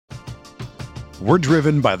We're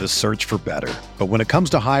driven by the search for better. But when it comes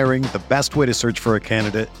to hiring, the best way to search for a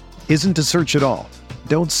candidate isn't to search at all.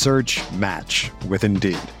 Don't search, match with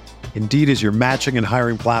Indeed. Indeed is your matching and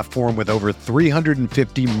hiring platform with over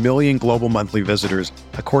 350 million global monthly visitors,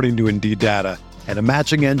 according to Indeed data, and a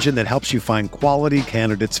matching engine that helps you find quality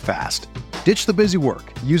candidates fast. Ditch the busy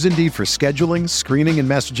work. Use Indeed for scheduling, screening, and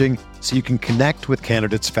messaging so you can connect with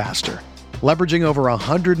candidates faster. Leveraging over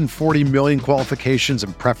 140 million qualifications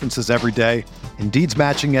and preferences every day, Indeed's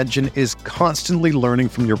matching engine is constantly learning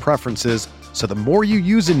from your preferences, so the more you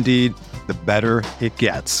use Indeed, the better it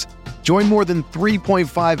gets. Join more than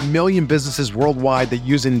 3.5 million businesses worldwide that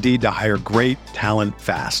use Indeed to hire great talent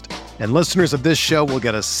fast. And listeners of this show will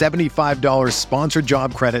get a $75 sponsored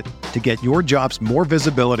job credit to get your jobs more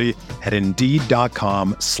visibility at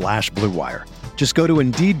Indeed.com/Blue Wire. Just go to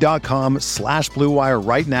Indeed.com/Blue Wire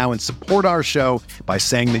right now and support our show by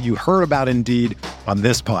saying that you heard about Indeed on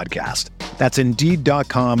this podcast. That's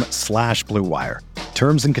Indeed.com/Blue Wire.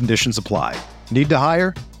 Terms and conditions apply. Need to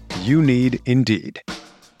hire? You need Indeed.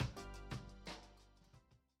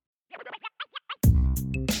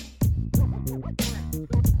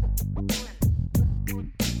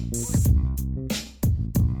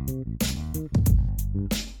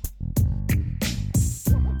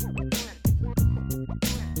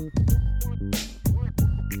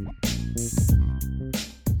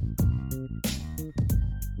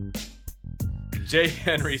 Jay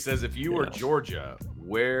Henry says, if you were Georgia,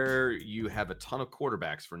 where you have a ton of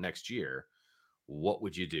quarterbacks for next year, what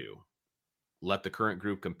would you do? Let the current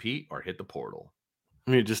group compete or hit the portal?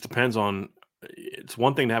 I mean, it just depends on – it's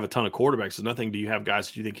one thing to have a ton of quarterbacks. It's another thing, do you have guys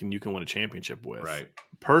that you think you can win a championship with? Right.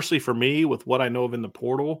 Personally, for me, with what I know of in the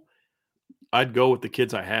portal, I'd go with the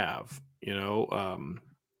kids I have,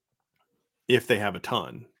 if they have a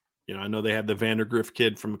ton. I know they had the Vandergrift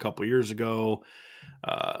kid from a couple years ago.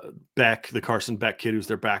 Beck, the Carson Beck kid, who's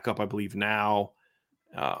their backup, I believe now.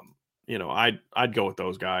 I'd go with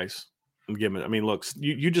those guys and give them. I mean, look,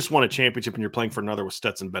 you just won a championship and you're playing for another with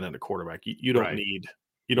Stetson Bennett, a quarterback. You don't need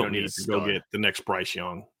to go get the next Bryce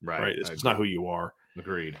Young, right? It's not who you are.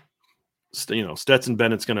 Agreed. Stetson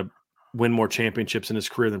Bennett's going to win more championships in his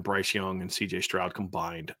career than Bryce Young and CJ Stroud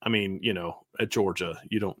combined. I mean, at Georgia,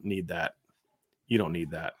 you don't need that. You don't need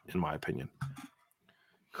that, in my opinion.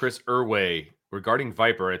 Chris Irway, regarding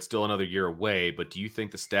Viper, it's still another year away, but do you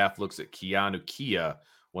think the staff looks at Keanu Kia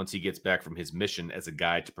once he gets back from his mission as a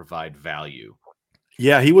guy to provide value?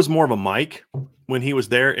 Yeah, he was more of a Mike when he was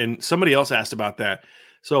there, and somebody else asked about that.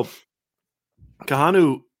 So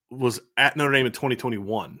Keanu was at Notre Dame in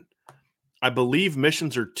 2021. I believe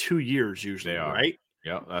missions are 2 years usually, right?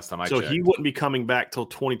 Yeah, last time I checked. So he wouldn't be coming back till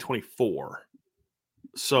 2024.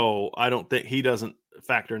 So I don't think he doesn't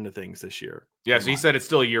factor into things this year. Yeah, so he said it's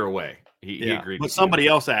still a year away. He agreed. But somebody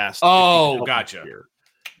else asked. Oh, gotcha.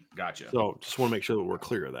 So just want to make sure that we're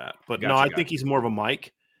clear of that. But I think he's more of a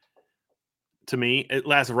Mike. To me,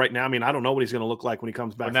 as of right now, I mean, I don't know what he's going to look like when he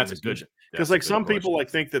comes back. And that's a good because some people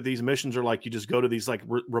think that these missions are like you just go to these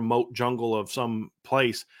remote jungle of some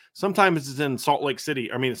place. Sometimes it's in Salt Lake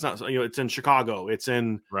City. I mean, it's not. It's in Chicago. It's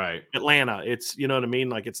in Atlanta. It's what I mean.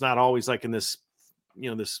 Like it's not always like in this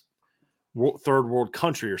this third world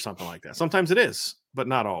country or something like that. Sometimes it is, but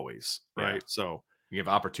not always. Right. Yeah. So you have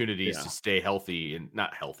opportunities to stay healthy and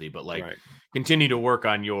not healthy, but continue to work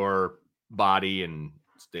on your body and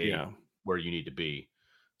stay where you need to be.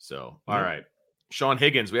 So, all right. Sean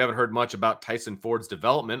Higgins, we haven't heard much about Tyson Ford's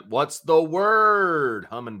development. What's the word,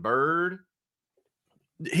 Hummingbird?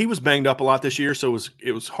 He was banged up a lot this year, so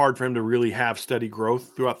it was hard for him to really have steady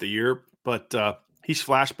growth throughout the year, but he's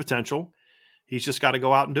flashed potential. He's just got to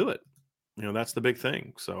go out and do it. That's the big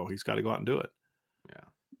thing. So he's got to go out and do it.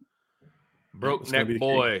 Yeah. Broke neck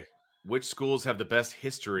boy. Which schools have the best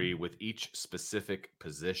history with each specific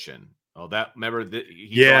position? Oh, remember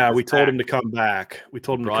that? We told him to come back. We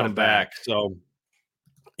told him to come back. So,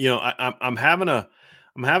 I'm having a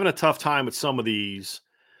tough time with some of these.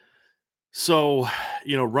 So,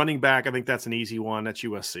 running back, I think that's an easy one. That's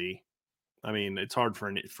USC. I mean, it's hard for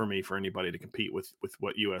anybody to compete with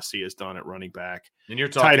what USC has done at running back. And you're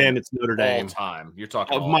talking tight end, it's Notre Dame. All time. You're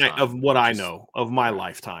talking of what I know of my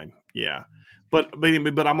lifetime. Yeah, but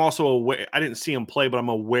I'm also aware. I didn't see him play, but I'm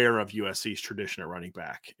aware of USC's tradition at running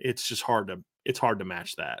back. It's just hard to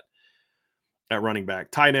match that at running back.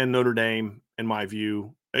 Tight end, Notre Dame, in my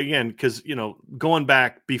view. Again, because going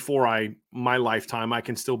back before my lifetime, I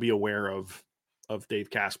can still be aware of Dave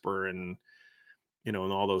Casper and. And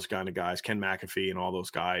all those kind of guys, Ken McAfee and all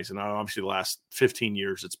those guys. And obviously the last 15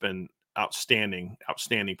 years, it's been outstanding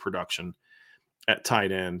production at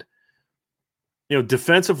tight end.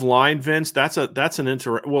 defensive line, Vince. That's an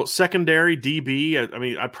secondary DB. I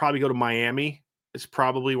mean, I'd probably go to Miami. It's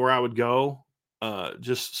probably where I would go.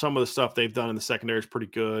 Just some of the stuff they've done in the secondary is pretty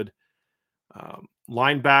good.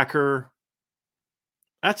 Linebacker.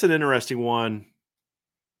 That's an interesting one.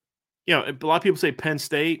 A lot of people say Penn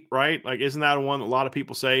State, right? Like, isn't that one that a lot of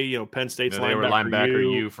people say? Penn State's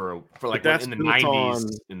linebacker U for like in the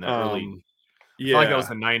 90s, in the early. Yeah, I feel like that was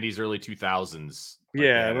the 90s, early 2000s.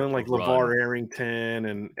 And then like LeVar Arrington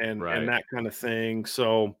and that kind of thing.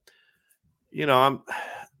 So,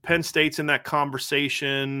 Penn State's in that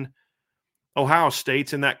conversation. Ohio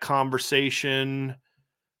State's in that conversation.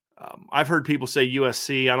 I've heard people say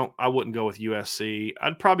USC. I wouldn't go with USC.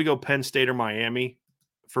 I'd probably go Penn State or Miami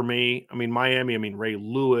for me. I mean, Miami, Ray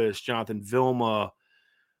Lewis, Jonathan Vilma,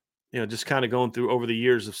 just kind of going through over the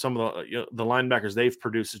years of some of the linebackers they've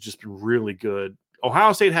produced has just been really good.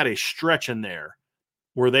 Ohio State had a stretch in there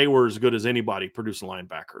where they were as good as anybody producing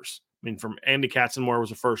linebackers. I mean, from Andy Katzenmoyer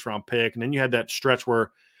was a first-round pick, and then you had that stretch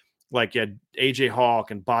where, like, you had A.J.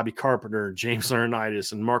 Hawk and Bobby Carpenter, James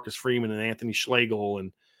Laurinaitis, and Marcus Freeman and Anthony Schlegel,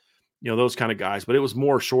 and those kind of guys. But it was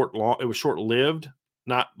more it was short-lived,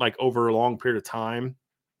 not like over a long period of time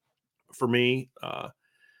for me.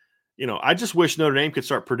 I just wish Notre Dame could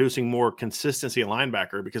start producing more consistency at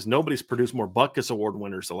linebacker, because nobody's produced more Butkus Award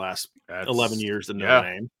winners the last 11 years than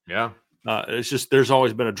Notre Dame. Yeah. It's just there's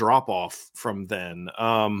always been a drop-off from then.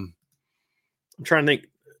 I'm trying to think.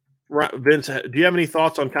 Vince, do you have any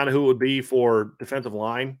thoughts on kind of who it would be for defensive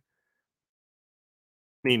line?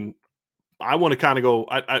 I mean, I want to kind of go.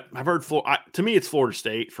 I've heard to me, it's Florida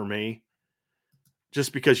State for me,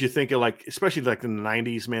 just because you think of, like, especially like in the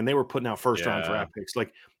 90s, man, they were putting out first-round draft picks.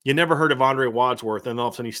 Like, you never heard of Andre Wadsworth, and all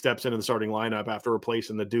of a sudden he steps into the starting lineup after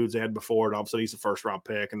replacing the dudes they had before, and all of a sudden he's a first-round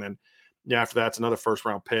pick, and then after that's another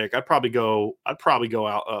first-round pick. I'd probably go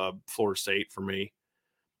out Florida State for me.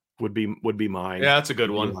 Would be mine. Yeah, that's a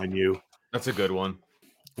good one. That's a good one.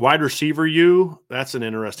 Wide receiver U, that's an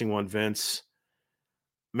interesting one, Vince.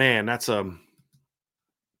 Man, that's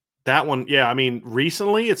that one. Yeah, I mean,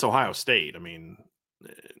 recently it's Ohio State. I mean,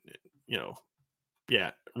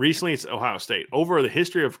 recently it's Ohio State. Over the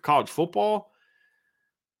history of college football,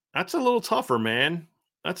 that's a little tougher, man.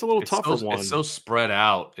 That's a little tougher one. It's so spread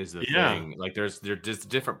out is the thing. Like, there's just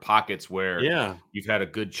different pockets where you've had a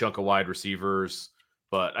good chunk of wide receivers.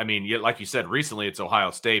 But, I mean, like you said, recently it's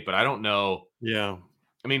Ohio State, but I don't know. Yeah.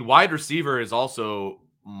 I mean, wide receiver is also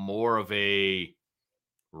more of a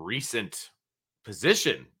recent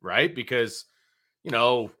position, right? Because,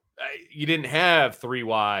 you didn't have three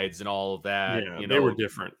wides and all of that. Yeah, they were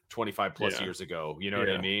different 25 plus years ago. You know what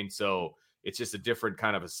I mean? So it's just a different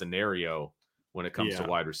kind of a scenario when it comes to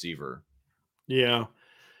wide receiver. Yeah.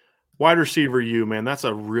 Wide receiver U, man, that's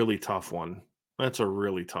a really tough one. Yeah, it's a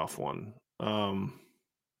really tough one.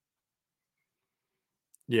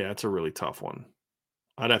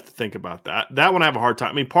 I'd have to think about that. That one I have a hard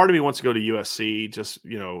time. I mean, part of me wants to go to USC just,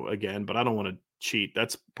 again, but I don't want to cheat.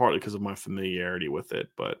 That's partly because of my familiarity with it,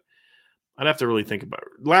 but I'd have to really think about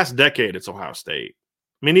it. Last decade, it's Ohio State.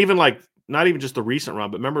 I mean, even like, not even just the recent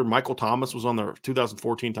run, but remember Michael Thomas was on the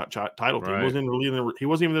 2014 title team. Right. He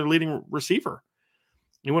wasn't even their leading receiver.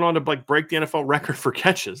 He went on to like break the NFL record for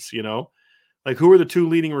catches, Like, who are the two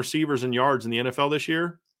leading receivers in yards in the NFL this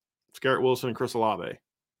year? It's Garrett Wilson and Chris Olave.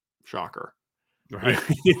 Shocker. Right.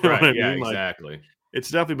 Right. Yeah, exactly.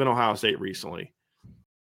 It's definitely been Ohio State recently.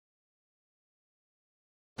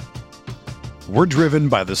 We're driven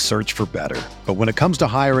by the search for better. But when it comes to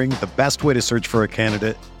hiring, the best way to search for a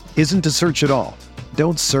candidate isn't to search at all.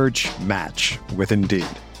 Don't search, match with Indeed.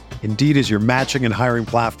 Indeed is your matching and hiring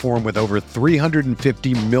platform with over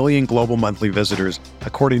 350 million global monthly visitors,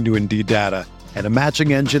 according to Indeed data, and a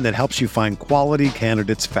matching engine that helps you find quality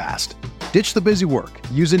candidates fast. Ditch the busy work.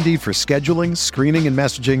 Use Indeed for scheduling, screening, and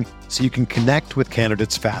messaging so you can connect with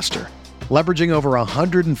candidates faster. Leveraging over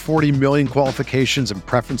 140 million qualifications and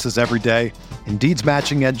preferences every day, Indeed's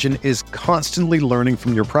matching engine is constantly learning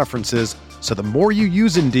from your preferences, so the more you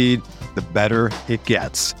use Indeed, the better it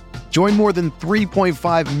gets. Join more than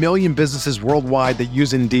 3.5 million businesses worldwide that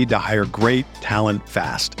use Indeed to hire great talent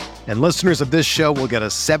fast. And listeners of this show will get a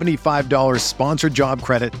 $75 sponsored job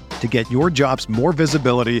credit to get your jobs more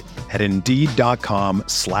visibility at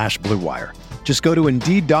Indeed.com/Blue Wire. Just go to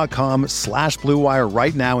Indeed.com/Blue Wire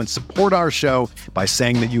right now and support our show by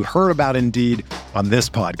saying that you heard about Indeed on this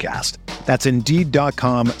podcast. That's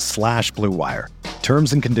Indeed.com/Blue Wire.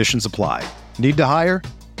 Terms and conditions apply. Need to hire?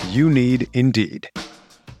 You need Indeed.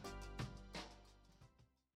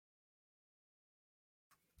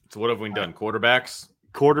 So what have we done? Quarterbacks?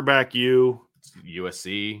 Quarterback U.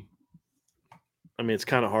 USC. I mean, it's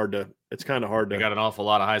kind of hard to. They got an awful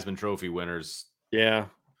lot of Heisman Trophy winners. Yeah,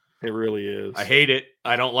 it really is. I hate it.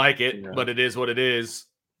 I don't like it, but it is what it is.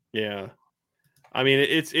 Yeah, I mean,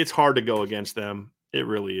 it's hard to go against them. It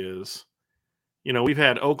really is. You know, we've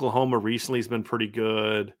had Oklahoma recently has been pretty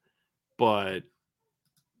good, but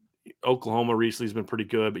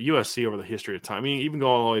USC over the history of time. I mean, even go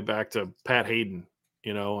all the way back to Pat Hayden.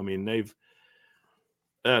 You know, I mean,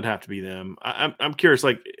 that'd have to be them. I'm curious,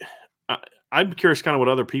 like, I'm curious kind of what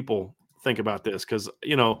other people think about this because,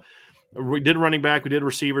 you know, we did running back, we did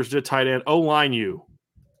receivers, did tight end, O-line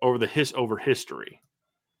over history.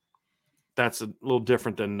 That's a little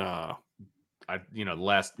different than the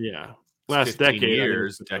last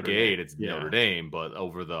decade. It's Notre Dame, but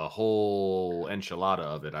over the whole enchilada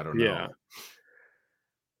of it, I don't know. Yeah.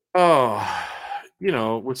 Oh, you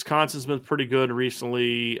know, Wisconsin's been pretty good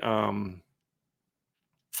recently.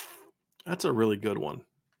 That's a really good one.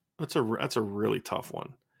 That's a really tough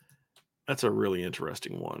one. That's a really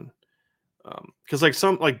interesting one. Because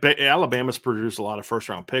Alabama's produced a lot of first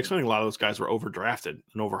round picks. I think a lot of those guys were overdrafted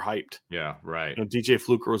and overhyped. Yeah, right. You know, DJ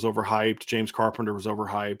Fluker was overhyped. James Carpenter was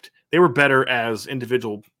overhyped. They were better as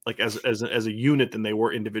individual, like as a unit than they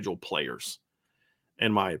were individual players,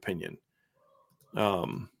 in my opinion.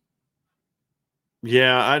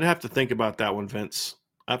 Yeah, I'd have to think about that one, Vince.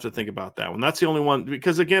 I have to think about that one. That's the only one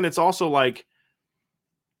because again, it's also like.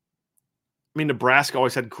 I mean, Nebraska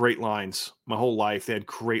always had great lines. My whole life, they had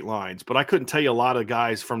great lines. But I couldn't tell you a lot of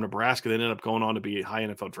guys from Nebraska that ended up going on to be high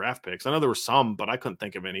NFL draft picks. I know there were some, but I couldn't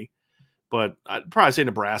think of any. But I'd probably say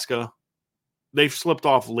Nebraska. They've slipped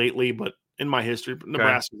off lately, but in my history,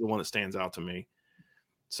 Nebraska is the one that stands out to me.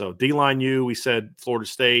 So D-line U, we said Florida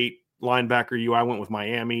State. Linebacker U, I went with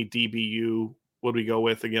Miami. DBU, what do we go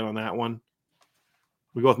with again on that one?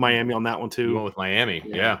 We go with Miami on that one too. We went with Miami,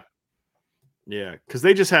 yeah. Yeah, because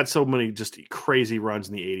they just had so many just crazy runs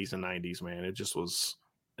in the 80s and 90s, man. It was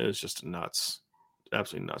just nuts.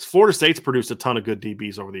 Absolutely nuts. Florida State's produced a ton of good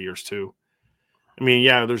DBs over the years, too. I mean,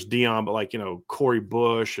 yeah, there's Dion, but like, you know, Corey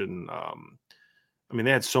Bush and I mean,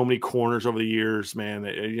 they had so many corners over the years, man.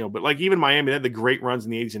 You know, but like even Miami, they had the great runs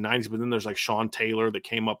in the 80s and 90s, but then there's like Sean Taylor that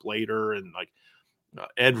came up later and like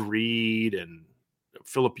Ed Reed and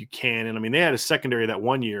Philip Buchanan. I mean, they had a secondary that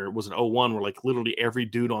one year. It was an 0-1 where like literally every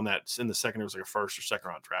dude on that in the secondary was like a first or second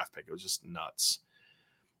round draft pick. It was just nuts.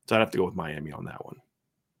 So I'd have to go with Miami on that one.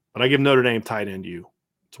 But I give Notre Dame tight end U.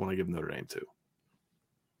 That's one I give Notre Dame to.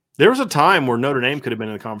 There was a time where Notre Dame could have been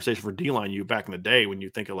in the conversation for D-line U back in the day when you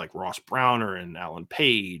think of like Ross Browner and Alan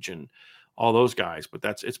Page and all those guys. But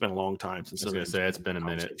it's been a long time since. I was going to say it's been a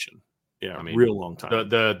minute. Yeah, I mean, real long time.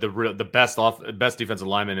 The best defensive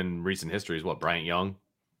lineman in recent history is what, Bryant Young?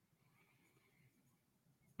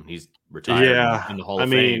 He's retired in the Hall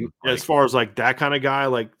of Fame. As far as like that kind of guy,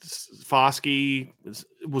 like Foskey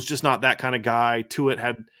was just not that kind of guy. Tuitt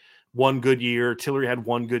had one good year. Tillery had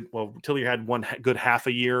one good half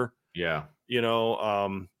a year. Yeah. You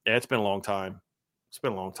know, it's been a long time.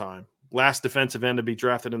 Last defensive end to be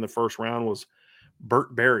drafted in the first round was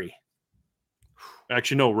Burt Berry.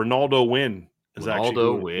 Actually, no, Ronaldo Wynn is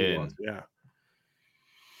Ronaldo Wynn. Yeah.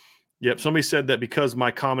 Yep. Somebody said that because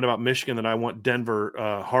my comment about Michigan that I want Denver,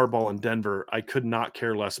 Harbaugh in Denver, I could not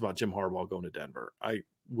care less about Jim Harbaugh going to Denver. I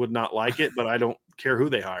would not like it, but I don't care who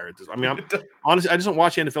they hire. I mean, honestly, I just don't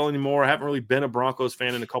watch the NFL anymore. I haven't really been a Broncos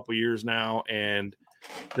fan in a couple of years now, and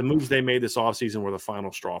the moves they made this offseason were the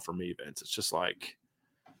final straw for me, Vince. It's just like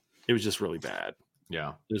it was just really bad.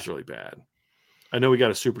 Yeah, it was really bad. I know we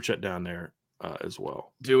got a super chat down there as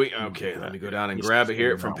well. Do we? Okay, let me go down and grab it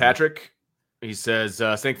here from Patrick. He says,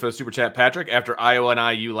 thanks for the super chat, Patrick. After Iowa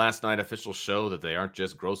and IU last night, officials show that they aren't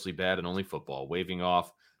just grossly bad and only football, waving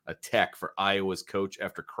off a tech for Iowa's coach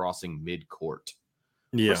after crossing mid-court.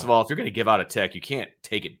 Yeah. First of all, if you're going to give out a tech, you can't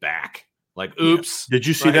take it back. Like, oops. Yeah. Did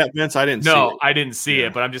you see that, Vince? I didn't see it. No, I didn't see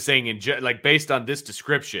it, but I'm just saying, based on this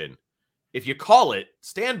description, if you call it,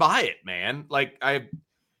 stand by it, man. Like, I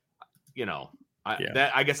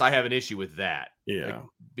guess I have an issue with that. Yeah.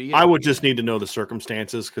 Like, I would just need to know the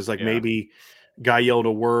circumstances because, maybe guy yelled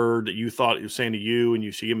a word that you thought he was saying to you and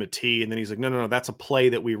you see him a T, and then he's like, no, that's a play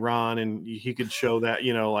that we run. And he could show that,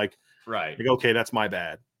 right. Like, okay, that's my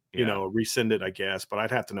bad. Rescind it, I guess, but I'd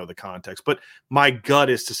have to know the context. But my gut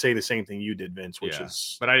is to say the same thing you did, Vince, which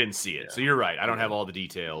is. But I didn't see it. So you're right. I don't have all the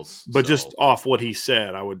details. But just off what he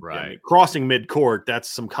said, I would. Right. Crossing mid-court, that's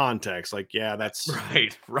some context. Like, that's.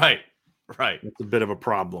 Right. It's a bit of a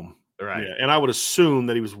problem. Right. Yeah. And I would assume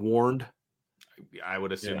that he was warned. I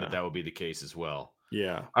would assume that would be the case as well.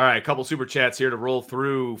 Yeah. All right. A couple super chats here to roll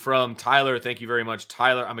through from Tyler. Thank you very much,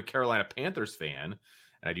 Tyler. I'm a Carolina Panthers fan.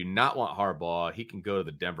 And I do not want Harbaugh. He can go to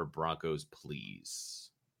the Denver Broncos, please.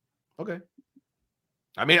 Okay.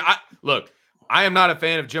 I mean, I am not a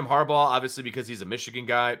fan of Jim Harbaugh, obviously, because he's a Michigan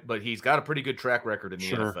guy, but he's got a pretty good track record in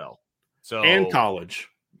the NFL. So and college.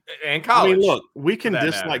 I mean, look, we can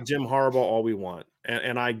dislike Jim Harbaugh all we want,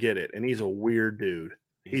 and I get it. And he's a weird dude.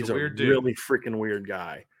 He's a weird dude. Really freaking weird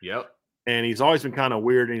guy. Yep. And he's always been kind of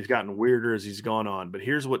weird, and he's gotten weirder as he's gone on. But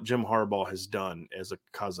here's what Jim Harbaugh has done as a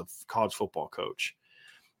college football coach.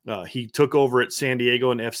 He took over at San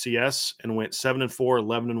Diego in FCS and went 7-4,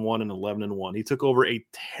 11-1, and 11-1. He took over a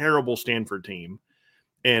terrible Stanford team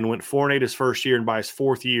and went 4-8 his first year. And by his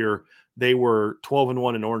fourth year, they were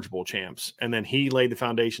 12-1 and Orange Bowl champs. And then he laid the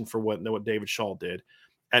foundation for what David Shaw did.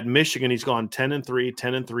 At Michigan, he's gone 10-3,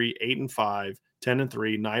 10-3, 8-5,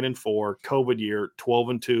 10-3, 9-4, COVID year,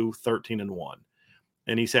 12-2, 13-1.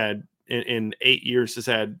 And he's had in 8 years, has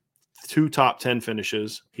had 2 top 10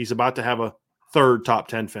 finishes. He's about to have a third top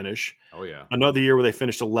 10 finish. Oh, yeah. Another year where they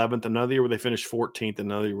finished 11th, another year where they finished 14th,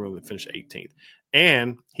 another year where they finished 18th.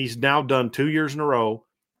 And he's now done 2 years in a row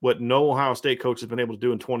what no Ohio State coach has been able to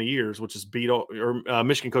do in 20 years, which is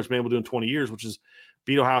Michigan coach has been able to do in 20 years, which is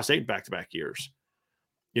beat Ohio State back-to-back years.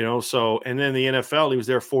 So, and then the NFL, he was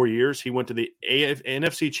there 4 years. He went to the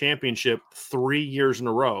NFC Championship 3 years in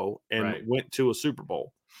a row and went to a Super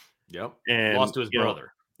Bowl. Yep. And lost to his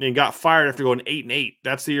brother. And got fired after going 8-8.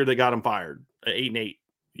 That's the year they got him fired, an 8-8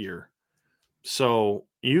 year. So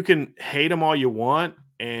you can hate him all you want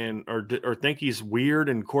or think he's weird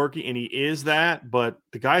and quirky, and he is that, but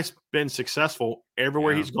the guy's been successful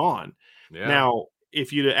everywhere he's gone. Yeah. Now,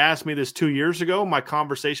 if you'd asked me this 2 years ago, my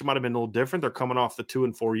conversation might have been a little different. They're coming off the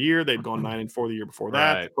 2-4 year. They'd gone 9-4 the year before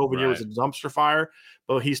that. The COVID year was a dumpster fire,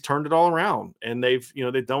 but he's turned it all around, and they've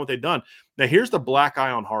done what they've done. Now, here's the black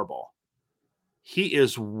eye on Harbaugh. He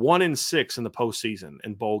is 1-6 in the postseason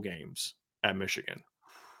in bowl games at Michigan.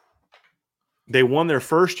 They won their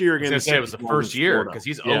first year against. It was the first year because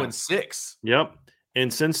he's 0-6. Yep.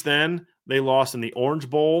 And since then, they lost in the Orange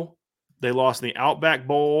Bowl. They lost in the Outback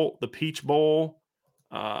Bowl, the Peach Bowl.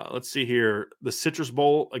 Let's see here. The Citrus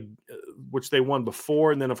Bowl, which they won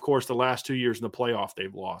before. And then, of course, the last 2 years in the playoff,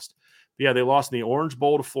 they've lost. But yeah, they lost in the Orange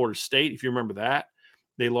Bowl to Florida State, if you remember that.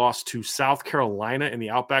 They lost to South Carolina in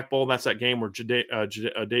the Outback Bowl. That's that game where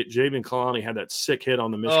Jadeveon Clowney had that sick hit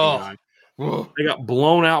on the Michigan guy. They got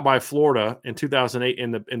blown out by Florida in 2008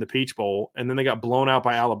 in the Peach Bowl, and then they got blown out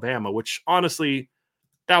by Alabama, which honestly,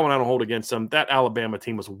 that one I don't hold against them. That Alabama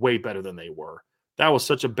team was way better than they were. That was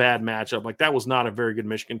such a bad matchup. Like, that was not a very good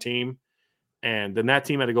Michigan team. And then that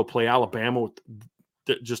team had to go play Alabama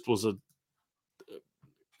that just was a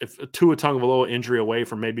Tua Tagovailoa injury away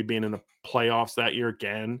from maybe being in the playoffs that year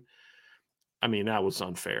again. I mean, that was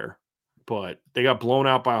unfair. But they got blown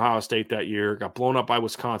out by Ohio State that year, got blown up by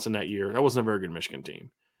Wisconsin that year. That wasn't a very good Michigan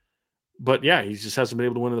team. But yeah, he just hasn't been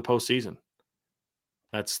able to win in the postseason.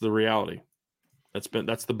 That's the reality.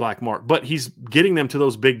 That's the black mark. But he's getting them to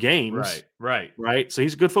those big games. Right. So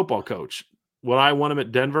he's a good football coach. Would I want him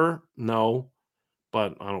at Denver? No.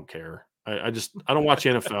 But I don't care. I don't watch the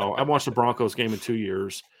NFL. I watched the Broncos game in 2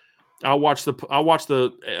 years. I'll watch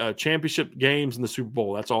the championship games and the Super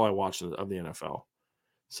Bowl. That's all I watch of the NFL.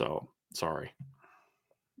 So sorry.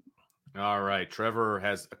 All right. Trevor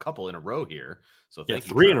has a couple in a row here. So thank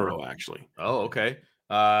you, 3 Trevor. in a row, actually. Oh, okay.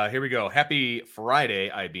 Here we go. Happy Friday,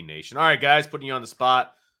 IB Nation. All right, guys, putting you on the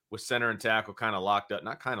spot with center and tackle kind of locked up.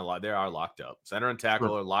 Not kind of locked. They are locked up. Center and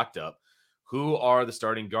tackle are locked up. Who are the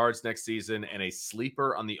starting guards next season and a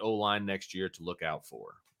sleeper on the O-line next year to look out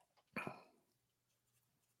for?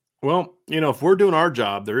 Well, if we're doing our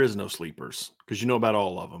job, there is no sleepers because you know about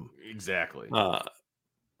all of them. Exactly.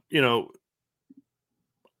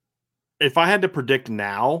 If I had to predict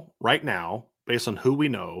right now, based on who we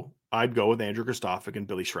know, I'd go with Andrew Kristofic and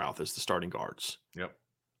Billy Schrauth as the starting guards. Yep.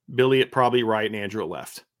 Billy at probably right and Andrew at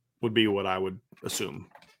left would be what I would assume.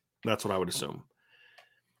 That's what I would assume.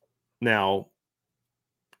 Now,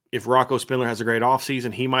 if Rocco Spindler has a great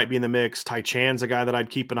offseason, he might be in the mix. Ty Chan's a guy that I'd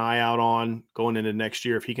keep an eye out on going into next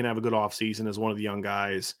year if he can have a good offseason as one of the young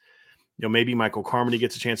guys. Maybe Michael Carmody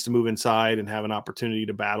gets a chance to move inside and have an opportunity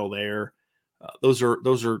to battle there. Those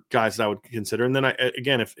are guys that I would consider. And then,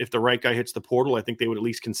 if the right guy hits the portal, I think they would at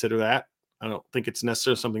least consider that. I don't think it's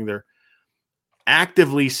necessarily something they're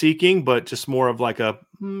actively seeking, but just more of like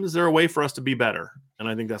is there a way for us to be better? And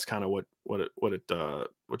I think that's kind of what you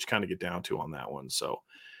kind of get down to on that one. So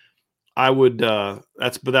I would that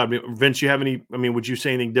would be Vince. You have any? I mean, would you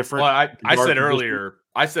say anything different? Well, I said earlier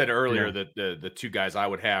that the two guys I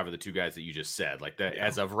would have are the two guys that you just said. Like that,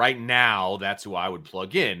 as of right now, that's who I would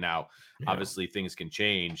plug in. Now, obviously, things can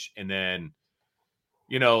change, and then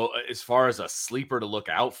as far as a sleeper to look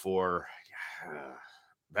out for,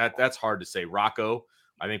 that's hard to say. Rocco,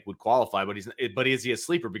 I think, would qualify, but is he a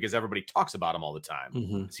sleeper because everybody talks about him all the time?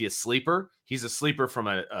 Mm-hmm. Is he a sleeper? He's a sleeper from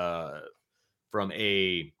a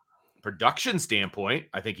production standpoint.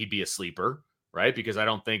 I think he'd be a sleeper, right? Because I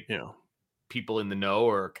don't think people in the know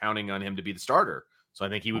are counting on him to be the starter. So I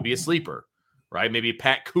think he would be a sleeper, right? Maybe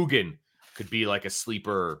Pat Coogan could be like a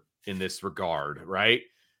sleeper in this regard, right?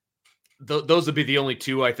 Those would be the only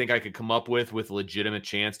two I think I could come up with legitimate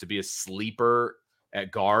chance to be a sleeper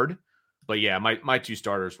at guard. But yeah, my two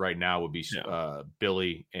starters right now would be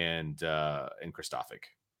Billy and Kristofic.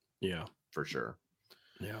 Yeah, for sure.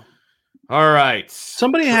 Yeah. All right.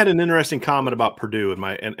 Somebody had an interesting comment about Purdue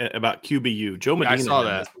and about QBU. Joe Medina. I saw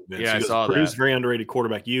that. Yeah, I saw that. Purdue's very underrated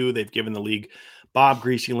quarterback. They've given the league Bob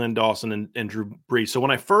Greasy, Lynn Dawson, and Drew Brees. So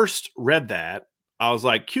when I first read that, I was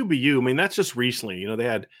like, QBU. I mean, that's just recently. They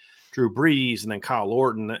had Drew Brees and then Kyle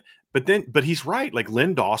Orton. But he's right. Like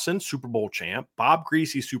Lynn Dawson, Super Bowl champ. Bob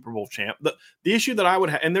Greasy, Super Bowl champ. The issue that I would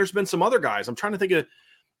have, and there's been some other guys. I'm trying to think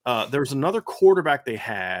of. There was another quarterback they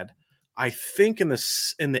had, I think in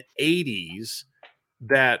the 80s,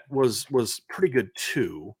 that was pretty good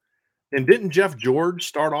too. And didn't Jeff George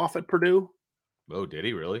start off at Purdue? Oh, did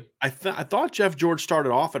he really? I thought Jeff George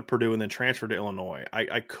started off at Purdue and then transferred to Illinois.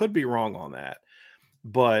 I could be wrong on that,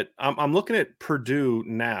 but I'm looking at Purdue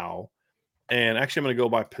now. And actually, I'm going to go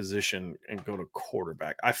by position and go to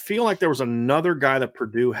quarterback. I feel like there was another guy that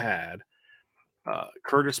Purdue had.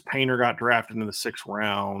 Curtis Painter got drafted in the 6th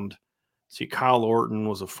round. See, Kyle Orton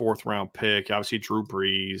was a 4th round pick. Obviously, Drew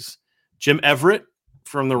Brees, Jim Everett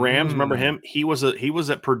from the Rams. Remember him? He was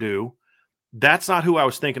at Purdue. That's not who I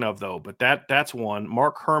was thinking of though. But that's one.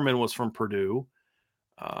 Mark Herman was from Purdue.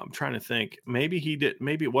 I'm trying to think. Maybe he did.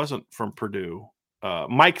 Maybe it wasn't from Purdue.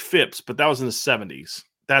 Mike Phipps, but that was in the 70s.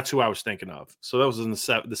 That's who I was thinking of. So that was in the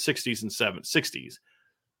 60s and 60s.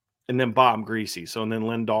 And then Bob Greasy. So, and then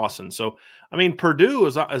Lynn Dawson. So, I mean, Purdue,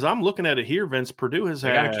 as I'm looking at it here, Vince, Purdue has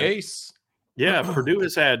had a case. Yeah, Purdue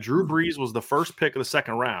has had Drew Brees was the first pick of the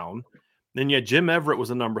 2nd round. Then you had Jim Everett was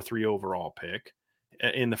the number 3 overall pick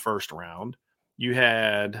in the 1st round. You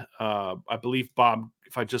had, I believe,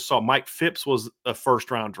 if I just saw, Mike Phipps was a 1st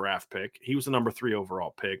round draft pick. He was the number 3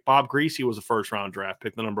 overall pick. Bob Greasy was a 1st round draft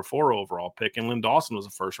pick, the number 4 overall pick. And Lynn Dawson was a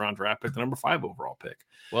 1st round draft pick, the number 5 overall pick.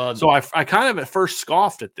 Well, so I kind of at first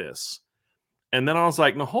scoffed at this. And then I was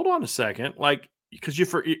like, no, hold on a second. Like, because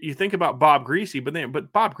you think about Bob Greasy, but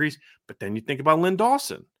then you think about Lynn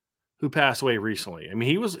Dawson, who passed away recently. I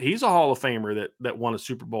mean, he's a Hall of Famer that won a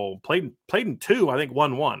Super Bowl, played in 2, I think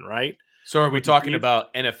won 1, right? So are we talking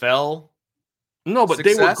about NFL? No, but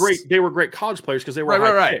success? They were great. They were great college players because they were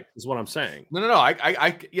high pick, is what I'm saying. No.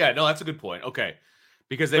 No, that's a good point. Okay,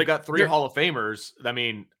 because they've got 3 Hall of Famers. I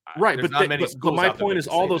mean, right, but my point is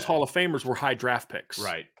all those Hall of Famers were high draft picks,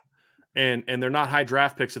 right? And they're not high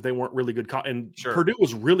draft picks if they weren't really good. And sure. Purdue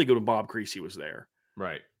was really good when Bob Greasy was there,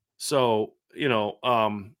 right? So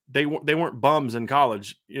they weren't bums in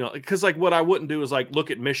college, because like what I wouldn't do is like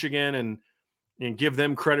look at Michigan and give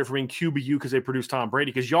them credit for being QBU because they produced Tom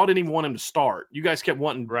Brady, because y'all didn't even want him to start. You guys kept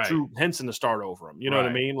wanting Drew Henson to start over him. You know what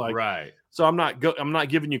I mean? Like, right. So I'm not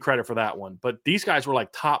giving you credit for that one. But these guys were like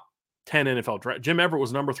top 10 NFL draft. Jim Everett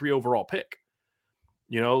was number 3 overall pick.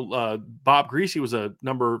 Bob Greasy was a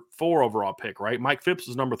number 4 overall pick, right? Mike Phipps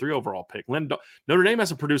was number 3 overall pick. Notre Dame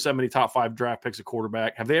hasn't produced that many top 5 draft picks at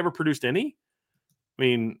quarterback. Have they ever produced any? I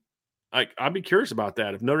mean, I'd be curious about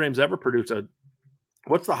that. If Notre Dame's ever produced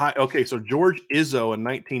what's the high? Okay, so George Izzo in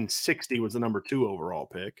 1960 was the number 2 overall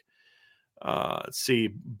pick. Let's see.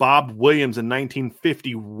 Bob Williams in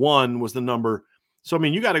 1951 was the number. So, I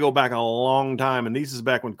mean, you got to go back a long time. And this is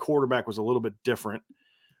back when quarterback was a little bit different,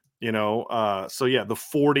 So, yeah, the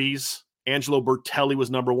 40s. Angelo Bertelli was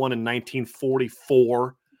number 1 in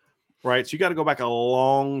 1944, right? So you got to go back a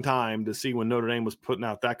long time to see when Notre Dame was putting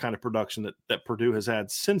out that kind of production that Purdue has had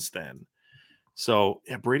since then. So,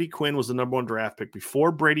 yeah, Brady Quinn was the number 1 draft pick. Before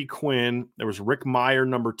Brady Quinn, there was Rick Meyer,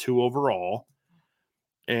 number 2 overall.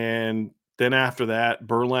 And then after that,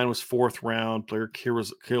 Berline was 4th round. Blair Kill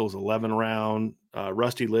was 11th round.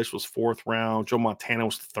 Rusty Lish was 4th round. Joe Montana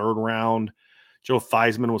was 3rd round. Joe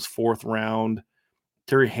Theismann was 4th round.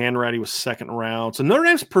 Terry Hanratty was 2nd round. So Notre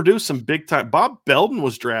Dame's produced some big time. Bob Belden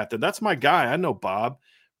was drafted. That's my guy. I know Bob.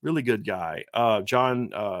 Really good guy. John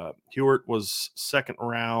Hewitt was 2nd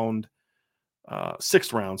round.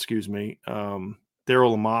 6th round, excuse me. Daryl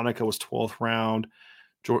LaMonica was 12th round.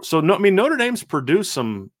 So Notre Dame's produced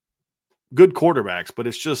some good quarterbacks, but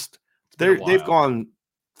it's just they've gone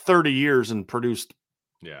 30 years and produced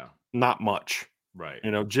not much. Right.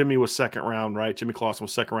 Jimmy was 2nd round, right? Jimmy Clausen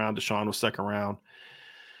was 2nd round. Deshaun was 2nd round.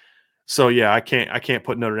 So yeah, I can't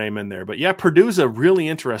put Notre Dame in there. But yeah, Purdue's a really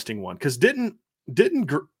interesting one because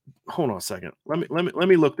hold on a second. Let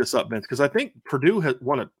me look this up, Vince, because I think Purdue had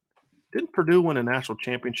didn't Purdue win a national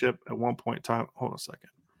championship at one point in time? Hold on a second.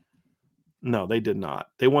 No, they did not.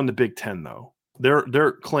 They won the Big Ten though.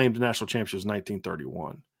 Their claim to national championship was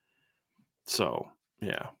 1931. So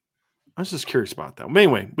yeah, I was just curious about that. But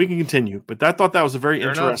anyway, we can continue. But I thought that was a very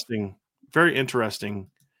interesting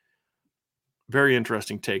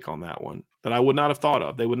take on that one that I would not have thought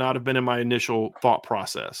of. They would not have been in my initial thought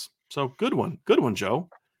process. So good one, Joe.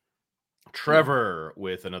 Trevor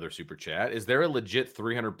with another super chat. Is there a legit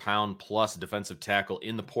 300-pound plus defensive tackle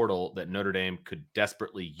in the portal that Notre Dame could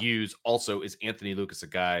desperately use? Also, is Anthony Lucas a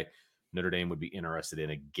guy Notre Dame would be interested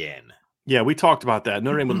in again? Yeah, we talked about that.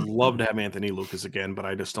 Notre Dame would love to have Anthony Lucas again, but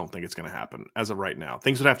I just don't think it's going to happen as of right now.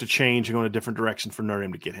 Things would have to change and go in a different direction for Notre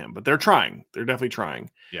Dame to get him, but they're trying. They're definitely trying.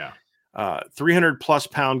 Yeah. 300-plus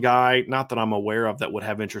pound guy, not that I'm aware of, that would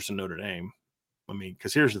have interest in Notre Dame. I mean,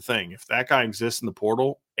 because here's the thing. If that guy exists in the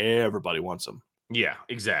portal, everybody wants him. Yeah,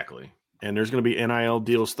 exactly. And there's going to be NIL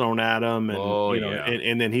deals thrown at him. And,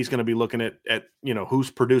 and then he's going to be looking at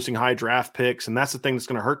who's producing high draft picks. And that's the thing that's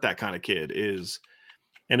going to hurt that kind of kid is,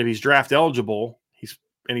 and if he's draft eligible,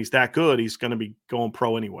 he's that good, he's going to be going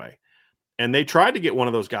pro anyway. And they tried to get one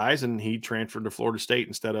of those guys, and he transferred to Florida State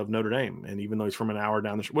instead of Notre Dame. And even though he's from an hour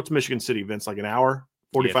down the street, what's Michigan City, Vince? Like an hour,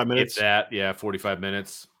 45 minutes? 45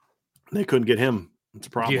 minutes. They couldn't get him. It's a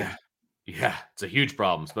problem. Yeah, it's a huge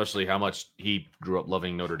problem, especially how much he grew up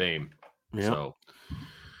loving Notre Dame. Yeah. So,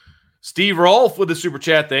 Steve Rolfe with the super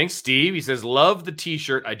chat. Thanks, Steve. He says, "Love the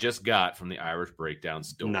T-shirt I just got from the Irish Breakdown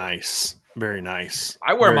store." Nice, very nice.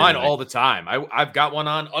 I wear mine all the time. I've got one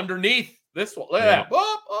on underneath this one. Look at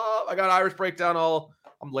that. I got Irish Breakdown all.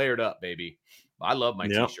 I'm layered up, baby. I love my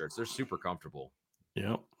T-shirts. They're super comfortable.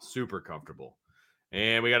 Yep, super comfortable.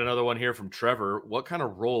 And we got another one here from Trevor. What kind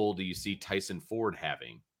of role do you see Tyson Ford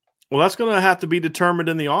having? Well, that's going to have to be determined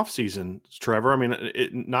in the offseason, Trevor. I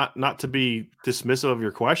mean, not to be dismissive of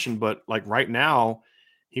your question, but like right now,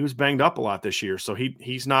 he was banged up a lot this year. So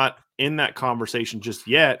he's not in that conversation just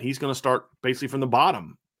yet. He's going to start basically from the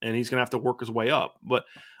bottom, and he's going to have to work his way up. But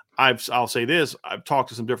I'll say this. I've talked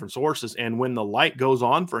to some different sources, and when the light goes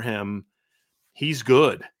on for him, he's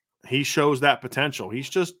good. He shows that potential.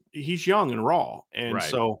 He's young and raw. And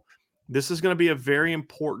so this is going to be a very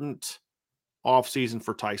important offseason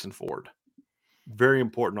for Tyson Ford. Very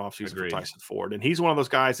important offseason for Tyson Ford. And he's one of those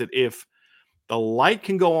guys that if the light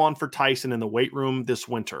can go on for Tyson in the weight room this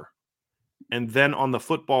winter and then on the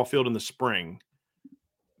football field in the spring,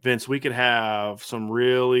 Vince, we could have some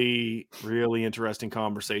really, really interesting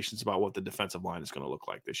conversations about what the defensive line is going to look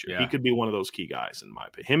like this year. Yeah. He could be one of those key guys, in my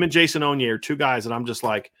opinion. Him and Jason Onye are two guys that I'm just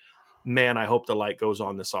like, man, I hope the light goes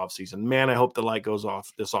on this offseason. Man, I hope the light goes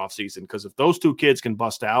off this offseason, because if those two kids can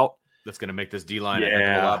bust out, that's going to make this D-line a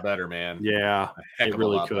heck of a lot better, man. Yeah, it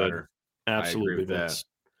really could. Better. Absolutely, Vince.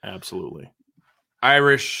 Absolutely.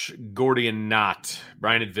 Irish Gordian Knot.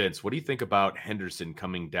 Brian and Vince, what do you think about Henderson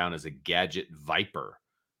coming down as a gadget viper?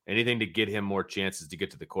 Anything to get him more chances to get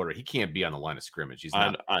to the quarter? He can't be on the line of scrimmage. He's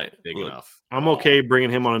not big enough. I'm okay bringing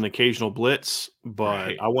him on an occasional blitz,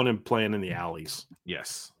 but I want him playing in the alleys.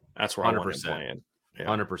 Yes. That's where 100%. I want him playing.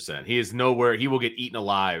 100%. He is nowhere. He will get eaten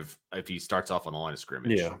alive if he starts off on the line of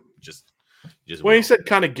scrimmage. Yeah. Just well, he said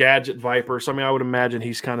kind of gadget viper. So, I mean, I would imagine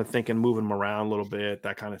he's kind of thinking moving him around a little bit,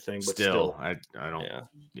 that kind of thing. But still I don't.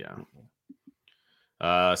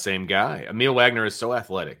 Yeah. Same guy. Emil Wagner is so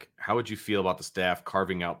athletic. How would you feel about the staff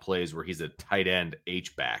carving out plays where he's a tight end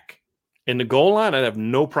H-back? In the goal line, I'd have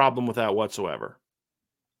no problem with that whatsoever.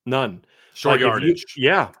 None. Short yardage.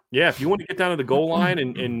 Yeah. If you want to get down to the goal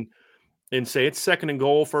line and say it's second and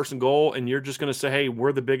goal, first and goal, and you're just going to say, hey,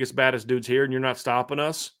 we're the biggest, baddest dudes here, and you're not stopping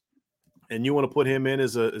us, and you want to put him in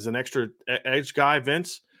as an extra edge guy,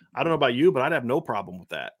 Vince, I don't know about you, but I'd have no problem with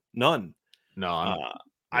that. None. No,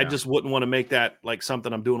 I just wouldn't want to make that like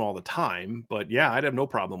something I'm doing all the time. But, yeah, I'd have no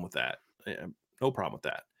problem with that. No problem with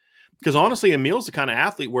that. Because, honestly, Emil's the kind of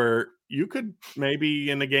athlete where you could maybe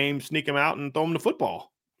in the game sneak him out and throw him the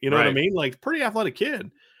football. You know what I mean? Like, pretty athletic kid.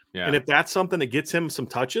 Yeah. And if that's something that gets him some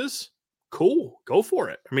touches, cool. Go for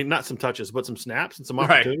it. I mean, not some touches, but some snaps and some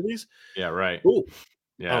opportunities. Yeah, right. Cool.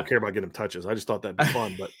 Yeah. I don't care about getting him touches. I just thought that'd be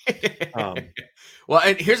fun. But well,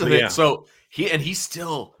 and here's the thing. Yeah. So he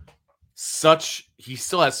still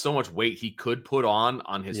has so much weight he could put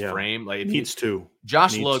on his frame. Like needs to.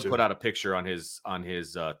 Josh Lugg put out a picture on his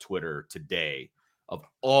Twitter today of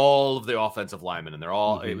all of the offensive linemen, and they're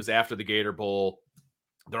all. It was after the Gator Bowl.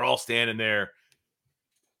 They're all standing there.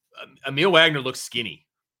 Emil Wagner looks skinny.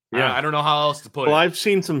 Yeah. I don't know how else to put it. Well, I've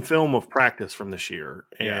seen some film of practice from this year,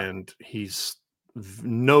 and he's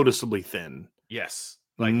noticeably thin. Yes.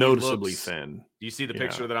 Like noticeably thin. Do you see the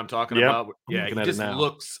picture that I'm talking about? Yeah, he just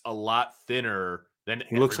looks a lot thinner than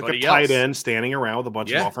he looks like a tight end standing around with a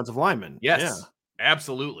bunch of offensive linemen. Yes,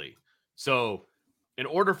 absolutely. So in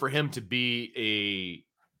order for him to be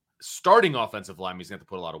a starting offensive lineman, he's going to have to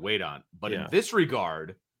put a lot of weight on. But in this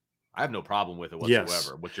regard, I have no problem with it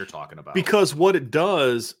whatsoever, what you're talking about. Because what it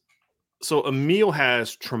does, so Emil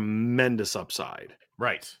has tremendous upside.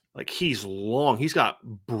 Right. Like he's long. He's got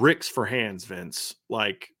bricks for hands, Vince.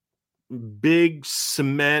 Like big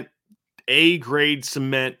cement, A-grade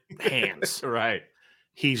cement hands. Right.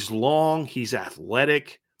 He's long. He's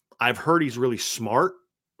athletic. I've heard he's really smart,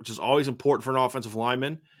 which is always important for an offensive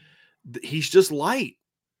lineman. He's just light,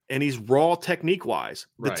 and he's raw technique-wise.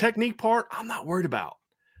 The technique part, I'm not worried about.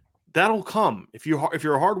 That'll come. If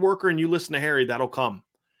you're a hard worker and you listen to Harry, that'll come.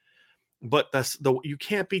 But you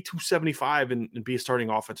can't be 275 and be a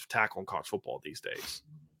starting offensive tackle in college football these days.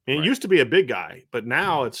 And it used to be a big guy, but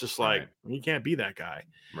now it's just like you can't be that guy.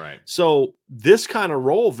 Right. So this kind of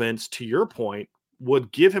role, Vince, to your point,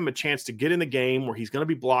 would give him a chance to get in the game where he's going to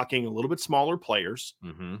be blocking a little bit smaller players.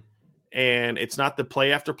 Mm-hmm. And it's not the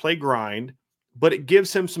play after play grind, but it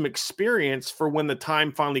gives him some experience for when the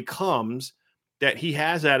time finally comes that he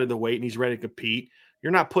has added the weight and he's ready to compete.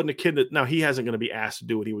 You're not putting a kid that now he hasn't going to be asked to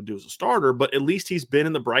do what he would do as a starter, but at least he's been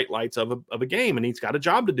in the bright lights of a game and he's got a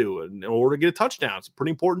job to do in order to get a touchdown. It's a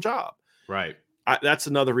pretty important job. Right. That's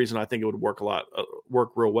another reason I think it would work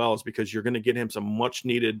real well is because you're going to get him some much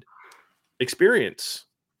needed experience.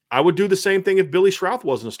 I would do the same thing if Billy Schrauth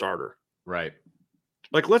wasn't a starter. Right.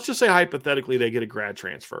 Like, let's just say hypothetically they get a grad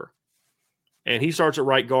transfer and he starts at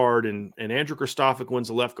right guard and Andrew Kristofic wins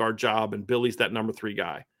the left guard job and Billy's that number 3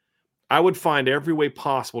 guy. I would find every way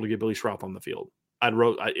possible to get Billy Schrauth on the field.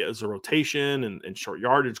 As a rotation and short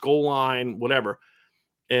yardage, goal line, whatever.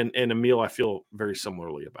 And Emil, I feel very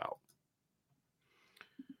similarly about.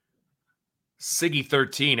 Siggy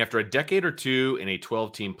 13, after a decade or two in a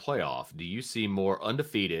 12-team playoff, do you see more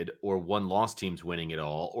undefeated or 1-loss teams winning it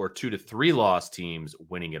all, or 2 to 3-loss teams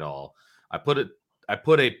winning it all? I put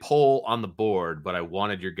a poll on the board, but I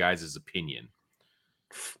wanted your guys' opinion.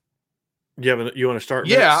 You want to start?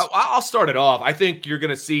 Yeah, I'll start it off. I think you're going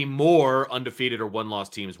to see more undefeated or 1-loss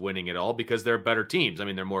teams winning it all because they're better teams. I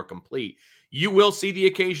mean, they're more complete. You will see the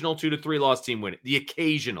occasional 2 to 3-loss team win it. The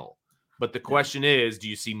occasional. But the question is, do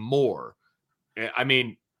you see more? I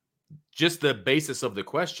mean, just the basis of the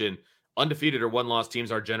question, undefeated or 1-loss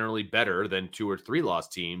teams are generally better than 2 or 3-loss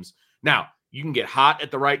teams. Now, you can get hot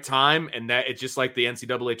at the right time, and that it's just like the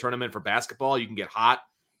NCAA tournament for basketball. You can get hot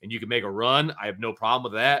and you can make a run. I have no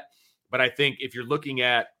problem with that. But I think if you're looking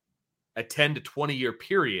at a 10 to 20 year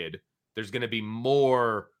period, there's going to be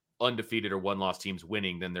more undefeated or 1-loss teams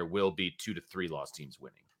winning than there will be 2 to 3-loss teams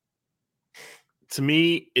winning. To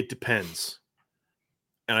me, it depends.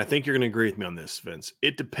 And I think you're going to agree with me on this, Vince.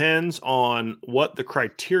 It depends on what the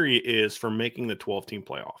criteria is for making the 12-team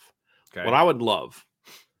playoff. Okay. What I would love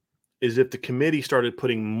is if the committee started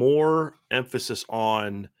putting more emphasis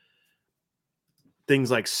on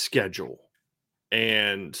things like schedule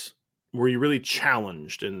and where you really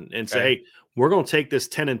challenged and say, hey, we're going to take this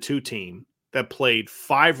 10-2 team that played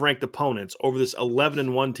 5 ranked opponents over this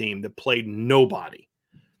 11-1 team that played nobody,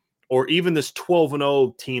 or even this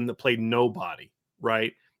 12-0 team that played nobody,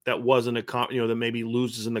 right? That wasn't that maybe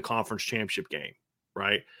loses in the conference championship game,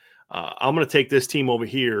 right? I'm going to take this team over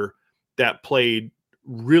here that played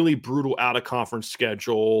really brutal out of conference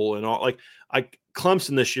schedule and all. Like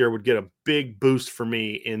Clemson this year would get a big boost for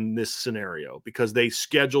me in this scenario because they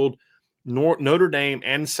scheduled Notre Dame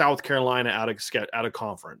and South Carolina out of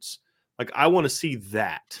conference. Like, I want to see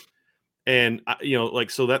that. And,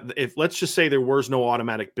 so that if let's just say there was no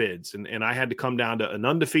automatic bids and I had to come down to an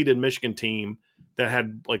undefeated Michigan team that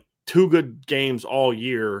had like 2 good games all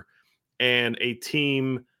year and a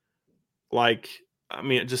team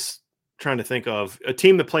just trying to think of a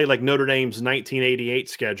team that played like Notre Dame's 1988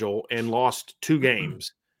 schedule and lost 2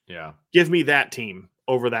 games. Yeah. Give me that team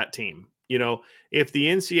over that team. If the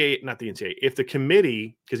if the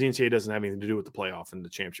committee, because the NCAA doesn't have anything to do with the playoff and the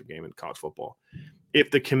championship game in college football,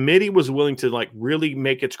 if the committee was willing to like really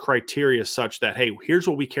make its criteria such that, hey, here's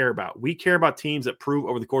what we care about. We care about teams that prove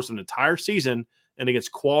over the course of an entire season and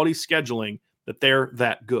against quality scheduling that they're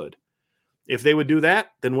that good. If they would do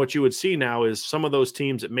that, then what you would see now is some of those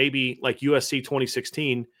teams that maybe like USC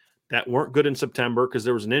 2016 that weren't good in September because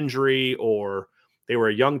there was an injury or they were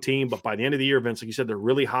a young team, but by the end of the year, Vince, like you said, they're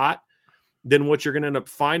really hot. Then what you're going to end up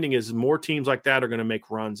finding is more teams like that are going to make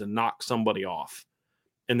runs and knock somebody off.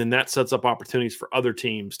 And then that sets up opportunities for other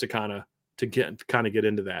teams to kind of get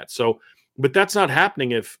into that. So, but that's not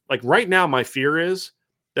happening if, like, right now, my fear is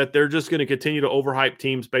that they're just going to continue to overhype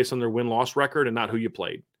teams based on their win-loss record and not who you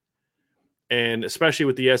played. And especially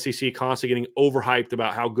with the SEC constantly getting overhyped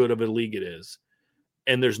about how good of a league it is.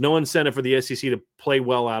 And there's no incentive for the SEC to play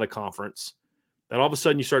well out of conference. Then all of a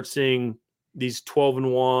sudden you start seeing these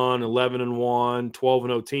 12-1, 11-1,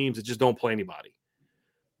 12-0 teams that just don't play anybody.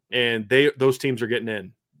 And those teams are getting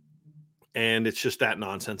in. And it's just that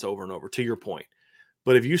nonsense over and over, to your point.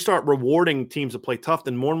 But if you start rewarding teams that play tough,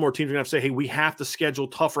 then more and more teams are going to have to say, hey, we have to schedule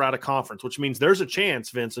tougher out of conference, which means there's a chance,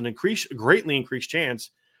 Vince, a greatly increased chance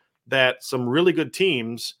that some really good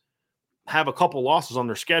teams have a couple losses on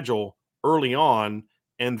their schedule early on,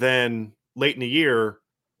 and then late in the year,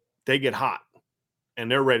 they get hot and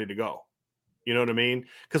they're ready to go. You know what I mean?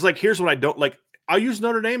 Because, like, here's what I don't like. I'll use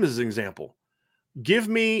Notre Dame as an example. Give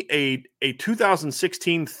me a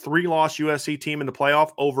 2016 3-loss USC team in the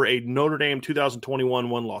playoff over a Notre Dame 2021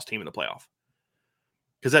 1-loss team in the playoff.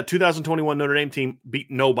 Because that 2021 Notre Dame team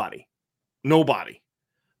beat nobody. Nobody.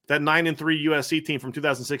 That 9-3 USC team from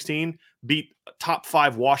 2016 beat top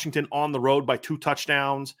 5 Washington on the road by 2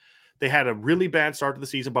 touchdowns. They had a really bad start to the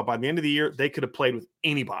season, but by the end of the year, they could have played with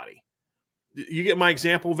anybody. You get my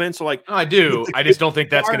example, Vince? So, like, I do. I just don't think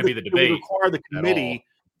that's going to be the debate. It would require the committee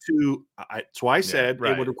to. That's why I said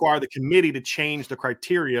it would require the committee to change the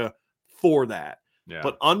criteria for that. Yeah.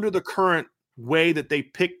 But under the current way that they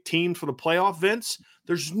pick teams for the playoff, Vince,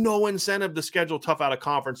 there's no incentive to schedule tough out of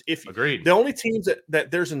conference. Agreed. The only teams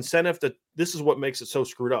that there's incentive that this is what makes it so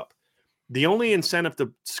screwed up. The only incentive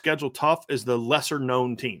to schedule tough is the lesser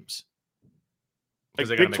known teams. Like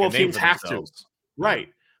Big 12 teams have to, right?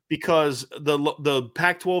 Because the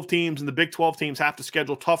Pac-12 teams and the Big 12 teams have to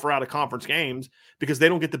schedule tougher out of conference games because they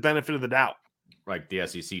don't get the benefit of the doubt, like the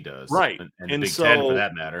SEC does, right? And the Big 10 for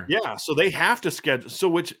that matter. Yeah, so they have to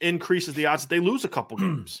schedule, which increases the odds that they lose a couple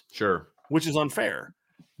games. Sure, which is unfair,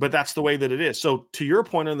 but that's the way that it is. So to your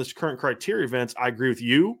point on this current criteria, Vince, I agree with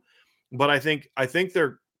you, but I think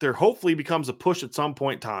there hopefully becomes a push at some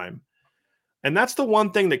point in time. And that's the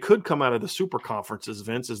one thing that could come out of the super conferences,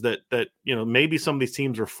 Vince, is that maybe some of these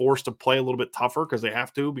teams are forced to play a little bit tougher because they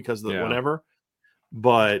have to because of whatever.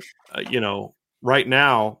 But right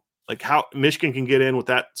now, like how Michigan can get in with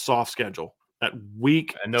that soft schedule, that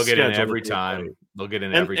weak, and they'll get in every time. They'll get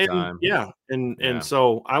in every time. Yeah, and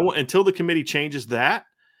so I want until the committee changes that.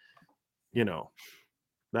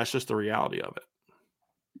 That's just the reality of it.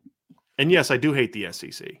 And yes, I do hate the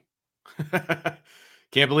SEC.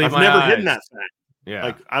 Can't believe I've never hidden that fact. Yeah.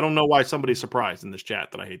 Like, I don't know why somebody's surprised in this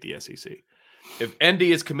chat that I hate the SEC. If ND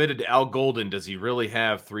is committed to Al Golden, does he really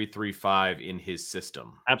have 3-3-5 in his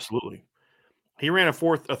system? Absolutely. He ran a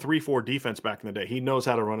 3-4 defense back in the day. He knows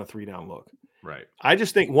how to run a 3-down look. Right. I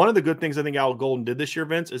just think one of the good things I think Al Golden did this year,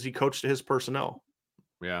 Vince, is he coached his personnel.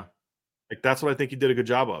 Yeah. Like, that's what I think he did a good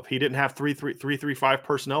job of. He didn't have 3-3-5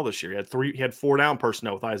 personnel this year. He had 4-down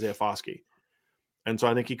personnel with Isaiah Foskey. And so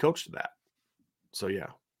I think he coached that. So, yeah.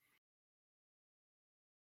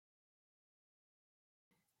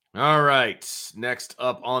 All right. Next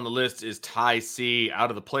up on the list is Ty C. Out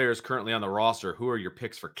of the players currently on the roster, who are your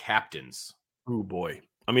picks for captains? Oh, boy.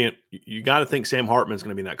 I mean, you got to think Sam Hartman's going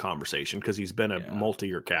to be in that conversation because he's been a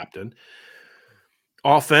multi-year captain.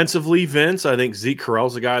 Offensively, Vince, I think Zeke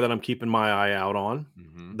Correll's the guy that I'm keeping my eye out on,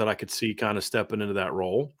 that I could see kind of stepping into that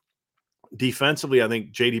role. Defensively, I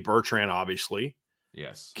think J.D. Bertrand, obviously.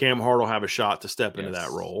 Yes. Cam Hart will have a shot to step into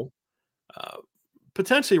that role.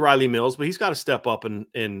 Potentially Riley Mills, but he's got to step up and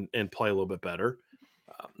play a little bit better.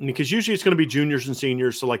 Because usually it's going to be juniors and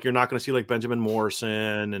seniors. So, like, you're not going to see like Benjamin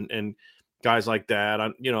Morrison and guys like that.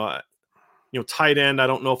 Tight end, I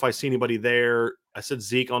don't know if I see anybody there. I said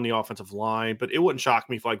Zeke on the offensive line, but it wouldn't shock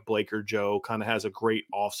me if like Blake or Joe kind of has a great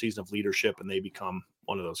offseason of leadership and they become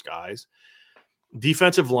one of those guys.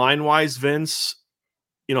 Defensive line-wise, Vince,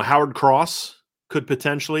 Howard Cross could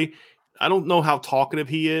potentially – I don't know how talkative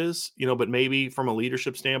he is, but maybe from a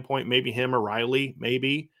leadership standpoint, maybe him or Riley,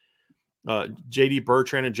 maybe. J.D.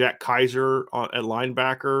 Bertrand and Jack Kaiser at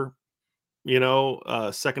linebacker,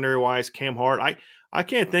 secondary-wise, Cam Hart. I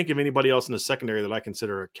can't think of anybody else in the secondary that I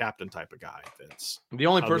consider a captain type of guy, Vince. The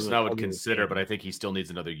only person I would consider, but I think he still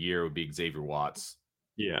needs another year, would be Xavier Watts.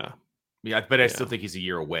 Yeah. Yeah, but I still think he's a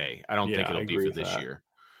year away. I don't think it'll be for this year.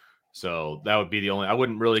 So that would be the only. I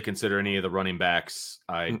wouldn't really consider any of the running backs.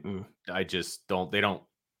 I just don't. They don't.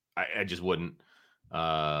 I just wouldn't.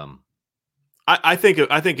 I think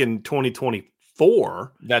in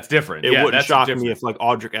 2024 that's different. It wouldn't shock me if like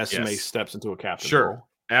Audric Esme steps into a captain role.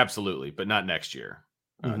 Absolutely, but not next year.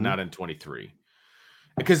 Not in 23.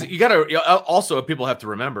 Because you got to also, people have to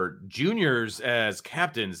remember, juniors as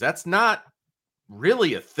captains, that's not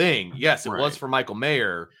really a thing. Yes, it was for Michael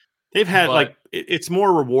Mayer. They've had it's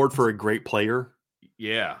more reward for a great player.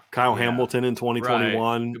 Yeah. Kyle Hamilton in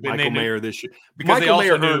 2021, Michael Mayer this year. Because Michael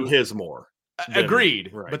Mayer earned his more.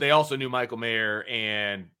 Agreed. But they also knew Michael Mayer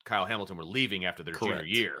and Kyle Hamilton were leaving after their junior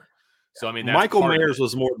year. So, I mean, Michael Mayer's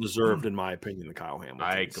was more deserved, in my opinion, than Kyle Hamilton.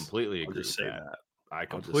 I completely agree with that. I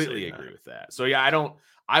completely agree with that. So, yeah,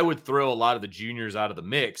 I would throw a lot of the juniors out of the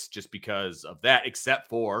mix just because of that, except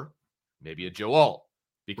for maybe a Joe Alt,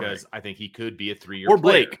 because I think he could be a 3-year player. Or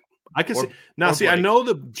Blake. I can see now. See, I know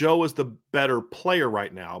that Joe is the better player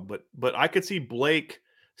right now, but I could see Blake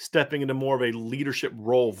stepping into more of a leadership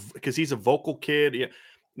role because he's a vocal kid.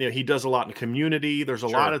 He does a lot in the community. There's a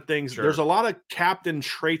lot of things. There's a lot of captain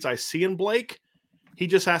traits I see in Blake. He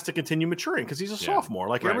just has to continue maturing because he's a sophomore,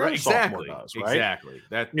 like every other sophomore does. Right? Exactly.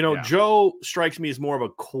 Joe strikes me as more of a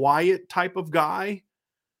quiet type of guy.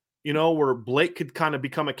 Where Blake could kind of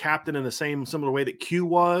become a captain in the similar way that Q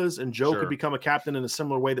was, and Joe could become a captain in a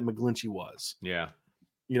similar way that McGlinchey was. Yeah.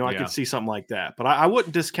 I could see something like that. But I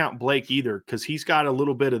wouldn't discount Blake either because he's got a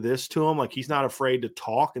little bit of this to him. Like he's not afraid to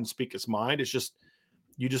talk and speak his mind. It's just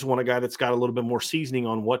you just want a guy that's got a little bit more seasoning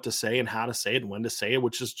on what to say and how to say it and when to say it,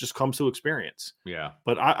 which just comes through experience. Yeah.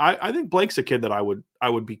 But I think Blake's a kid that I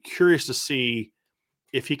would be curious to see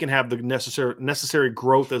if he can have the necessary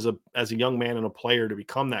growth as a young man and a player to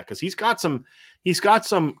become that, because he's got some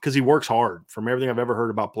because he works hard. From everything I've ever heard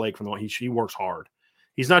about Blake, he works hard.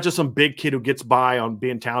 He's not just some big kid who gets by on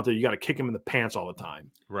being talented. You got to kick him in the pants all the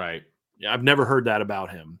time. Right. Yeah, I've never heard that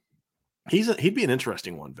about him. He'd be an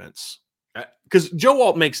interesting one, Vince. Because Joe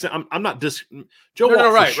Alt makes sense. I'm not Joe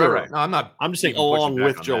Alt. Right. No, I'm not. I'm just saying along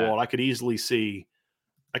with Joe Alt, I could easily see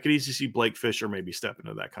Blake Fisher maybe step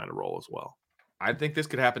into that kind of role as well. I think this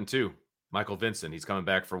could happen too. Michael Vincent, he's coming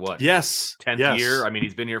back for what? Yes. 10th year. I mean,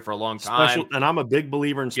 he's been here for a long time. And I'm a big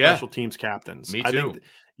believer in special teams captains. Me too. I think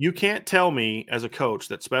you can't tell me as a coach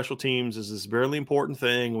that special teams is this really important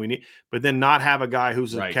thing but then not have a guy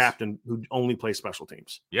who's a captain who only plays special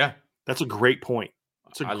teams. Yeah. That's a great point.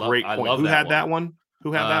 It's a great point. Who had that one?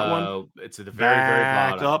 Who had that one? It's at the very, very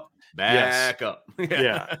bottom. Back up.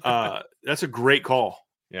 Yeah. That's a great call.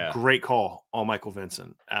 Yeah. Great call on Michael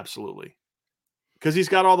Vincent. Absolutely. Because he's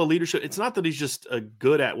got all the leadership. It's not that he's just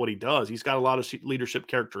good at what he does. He's got a lot of leadership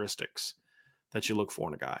characteristics that you look for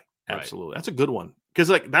in a guy. Absolutely. Right. That's a good one. Because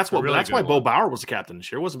that's why Bo Bauer was the captain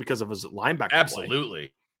this year. It wasn't because of his linebacker Absolutely.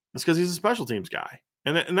 play. It's because he's a special teams guy.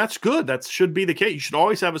 And that's good. That should be the case. You should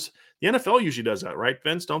always have the NFL usually does that, right,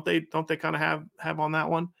 Vince? Don't they kind of have on that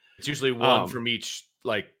one? It's usually one from each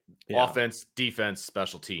offense, defense,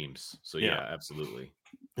 special teams. So absolutely.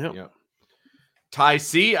 Yep. Ty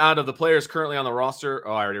C out of the players currently on the roster.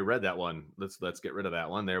 Oh, I already read that one. Let's get rid of that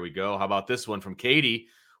one. There we go. How about this one from Katie?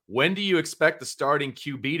 When do you expect the starting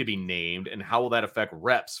QB to be named, and how will that affect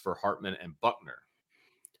reps for Hartman and Buckner?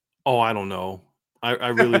 Oh, I don't know. I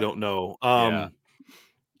really don't know.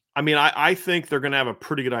 I mean, I think they're going to have a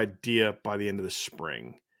pretty good idea by the end of the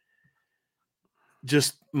spring.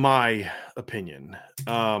 Just my opinion.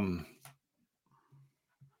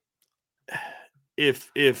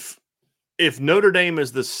 If Notre Dame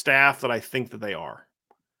is the staff that I think that they are,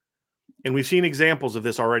 and we've seen examples of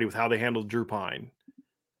this already with how they handled Drew Pine,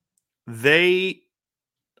 I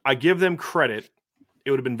give them credit.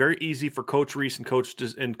 It would have been very easy for Coach Reese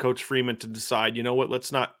and Coach Freeman to decide, you know what,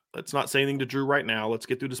 let's not say anything to Drew right now. Let's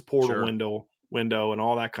get through this portal window and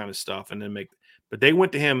all that kind of stuff, and then but they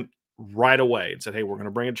went to him right away and said, hey, we're going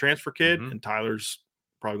to bring a transfer kid, and Tyler's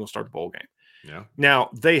probably going to start the bowl game. Yeah. Now,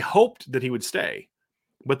 they hoped that he would stay,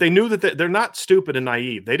 but they knew that they're not stupid and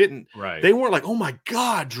naive. They didn't. Right. They weren't like, oh my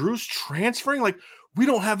God, Drew's transferring. Like, we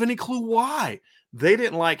don't have any clue why. They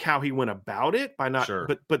didn't like how he went about it by not. Sure.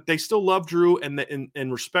 But they still love Drew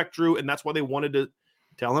and respect Drew, and that's why they wanted to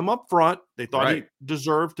tell him up front. They thought he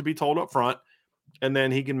deserved to be told up front, and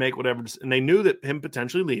then he can make whatever. And they knew that him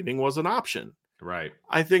potentially leaving was an option. Right.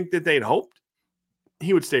 I think that they'd hoped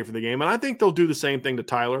he would stay for the game, and I think they'll do the same thing to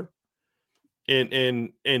Tyler,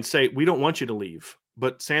 and say, we don't want you to leave,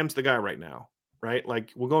 but Sam's the guy right now, right?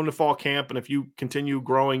 Like, we're going to fall camp, and if you continue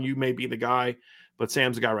growing, you may be the guy, but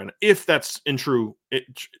Sam's the guy right now. If that's the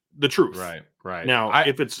truth, right. Now,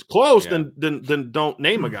 if it's close, then don't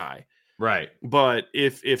name a guy, right? But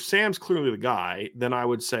if Sam's clearly the guy, then I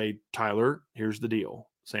would say, Tyler, here's the deal.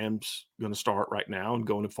 Sam's going to start right now and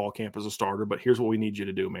go into fall camp as a starter, but here's what we need you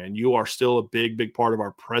to do, man. You are still a big, big part of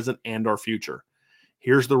our present and our future.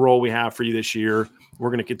 Here's the role we have for you this year. We're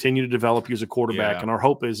going to continue to develop you as a quarterback, and our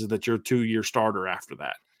hope is that you're a 2-year starter after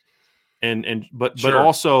that. But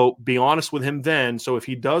also be honest with him then. So if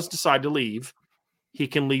he does decide to leave, he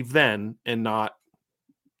can leave then and not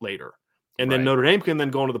later. And then Notre Dame can then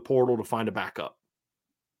go into the portal to find a backup.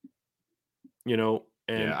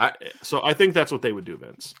 So I think that's what they would do,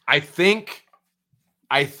 Vince. I think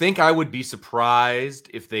I would be surprised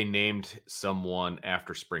if they named someone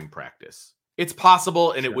after spring practice. It's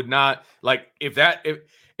possible, and it would not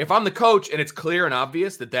if I'm the coach and it's clear and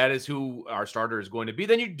obvious that is who our starter is going to be,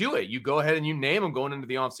 then you do it. You go ahead and you name him going into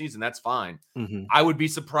the offseason. That's fine. Mm-hmm. I would be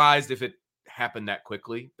surprised if it happened that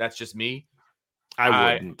quickly. That's just me.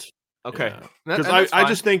 I wouldn't. Okay. Because I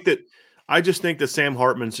just think that Sam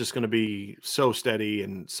Hartman's just going to be so steady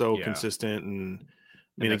and so consistent. And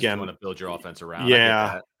I mean, again, you want to build your offense around.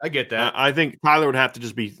 Yeah. I get that. I think Tyler would have to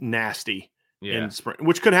just be nasty in spring,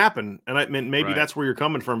 which could happen. And I mean, maybe that's where you're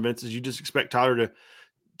coming from, Vince, is you just expect Tyler to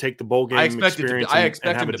take the bowl game experience. I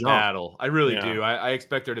expect him to battle. I really do. I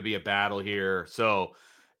expect there to be a battle here. So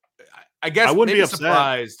I guess I wouldn't be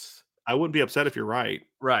surprised. I wouldn't be upset if you're right.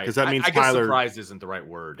 Right. Because that means I Tyler. guess surprised isn't the right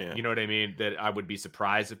word. Yeah. You know what I mean? That I would be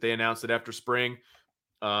surprised if they announced it after spring.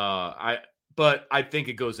 But I think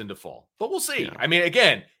it goes into fall. But we'll see. Yeah. I mean,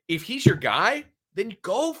 again, if he's your guy, then you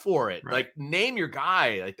go for it. Right. Like, name your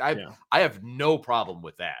guy. Like I have no problem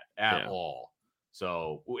with that at all.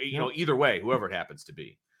 So, either way, whoever it happens to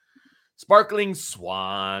be. Sparkling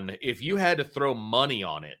Swan, if you had to throw money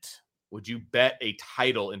on it, would you bet a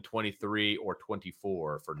title in 23 or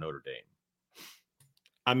 24 for Notre Dame?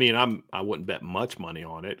 I mean, I wouldn't bet much money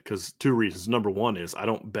on it because two reasons. Number one is I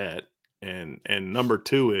don't bet. And number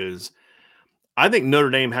two is I think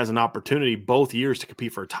Notre Dame has an opportunity both years to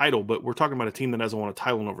compete for a title, but we're talking about a team that hasn't won a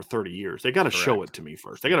title in over 30 years. They got to show it to me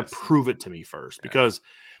first. They got to prove it to me first because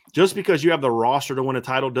just because you have the roster to win a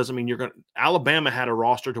title doesn't mean you're going to – Alabama had a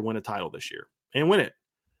roster to win a title this year and win it.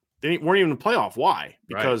 They weren't even in the playoff. Why?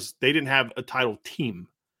 Because they didn't have a title team.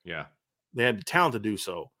 Yeah. They had the talent to do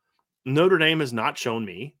so. Notre Dame has not shown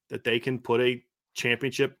me that they can put a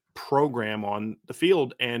championship program on the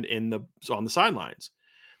field and on the sidelines.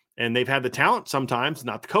 And they've had the talent sometimes,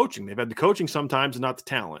 not the coaching. They've had the coaching sometimes and not the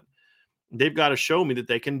talent. They've got to show me that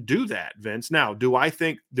they can do that, Vince. Now, do I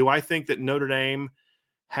think that Notre Dame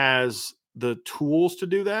has the tools to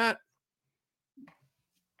do that?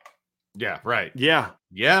 Yeah, right. Yeah.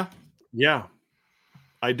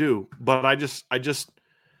 I do. But I just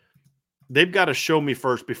they've got to show me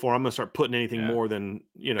first before I'm going to start putting anything more than,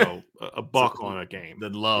 a buck on a game. The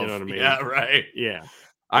love. You know what I mean? Yeah, right. Yeah.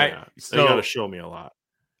 So they got to show me a lot.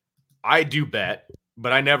 I do bet,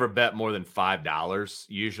 but I never bet more than $5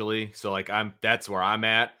 usually. So that's where I'm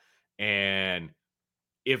at. And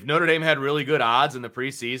if Notre Dame had really good odds in the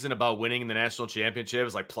preseason about winning the national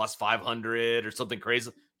championships, like plus 500 or something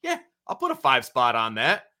crazy, I'll put a 5 spot on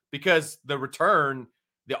that because the return,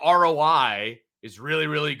 the ROI is really,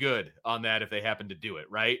 really good on that if they happen to do it,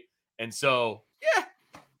 right? And so,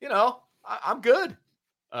 I'm good.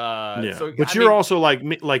 So, but you're also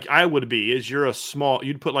like I would be. Is you're a small?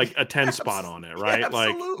 You'd put like a 10 spot on it, right?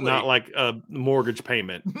 Absolutely. Like not like a mortgage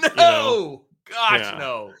payment. No,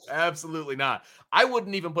 no, absolutely not. I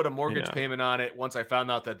wouldn't even put a mortgage payment on it once I found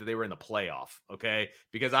out that they were in the playoff. Okay,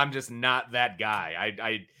 because I'm just not that guy.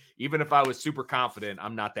 I even if I was super confident,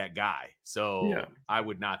 I'm not that guy. So I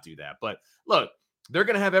would not do that. But look, they're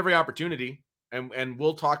going to have every opportunity, and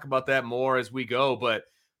we'll talk about that more as we go. But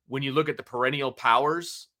when you look at the perennial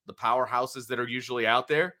powers, the powerhouses that are usually out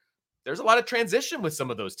there, there's a lot of transition with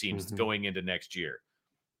some of those teams going into next year.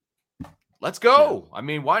 Let's go. I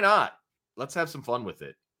mean, why not? Let's have some fun with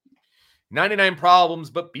it. 99 problems,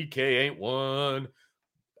 but BK ain't one.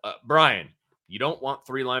 Brian, you don't want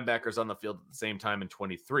 3 linebackers on the field at the same time in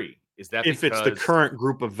 23. Is that if it's the current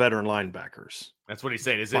group of veteran linebackers? That's what he's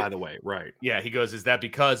saying. Is it? By the way, right? Yeah, he goes, is that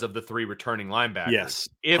because of the 3 returning linebackers? Yes,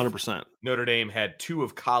 100%. Notre Dame had 2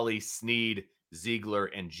 of Colley, Sneed, Ziegler,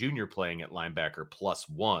 and Junior playing at linebacker plus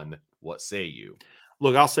 1. What say you?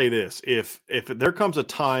 Look, I'll say this: if there comes a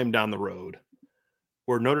time down the road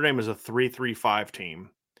where Notre Dame is a 3-3-5 team,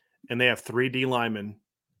 and they have 3 D linemen,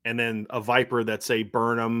 and then a Viper that's a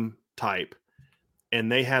Burnham type,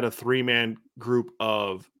 and they had a 3-man group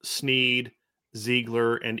of Sneed,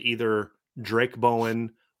 Ziegler, and either Drake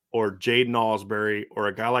Bowen or Jaden Ausberry or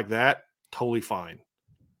a guy like that, totally fine.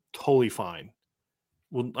 Totally fine.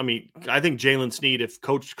 Well, I mean, I think Jalen Sneed, if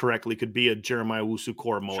coached correctly, could be a Jeremiah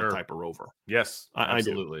Owusu-Koramoah type of rover. Yes,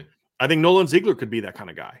 absolutely. I think Nolan Ziegler could be that kind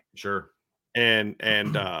of guy. Sure. And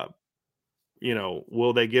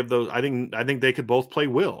will they give those? I think they could both play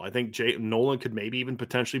Will. I think Nolan could maybe even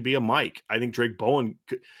potentially be a Mike. I think Drake Bowen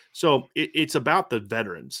could. So it's about the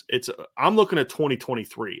veterans. I'm looking at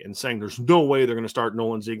 2023 and saying there's no way they're going to start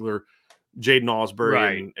Nolan Ziegler Jaden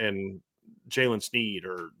Osbury and Jalen Sneed,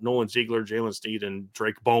 or Nolan Ziegler, Jalen Sneed, and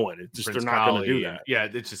Drake Bowen. It's just they're not going to do that. Yeah,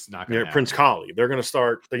 it's just not going to. Prince Collie. They're going to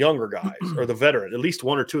start the younger guys or the veteran, at least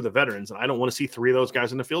one or two of the veterans. And I don't want to see three of those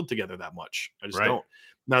guys in the field together that much. I just don't.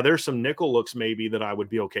 Now there's some nickel looks maybe that I would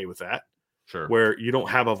be okay with that. Sure. Where you don't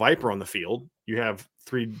have a Viper on the field, you have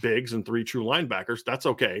three bigs and three true linebackers. That's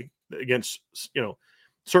okay against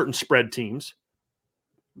certain spread teams.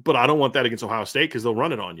 But I don't want that against Ohio State because they'll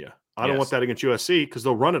run it on you. I don't want that against USC because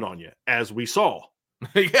they'll run it on you, as we saw.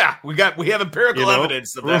 Yeah, we have empirical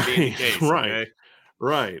evidence of that being the case.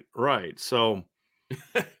 Right. So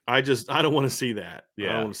I don't want to see that. Yeah.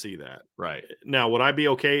 I don't want to see that. Right. Now, would I be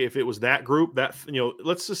okay if it was that group that,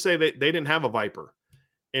 let's just say they didn't have a Viper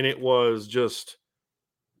and it was just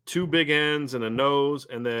two big ends and a nose,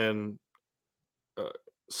 and then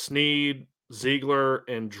Sneed, Ziegler,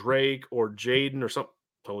 and Drake or Jaden or something.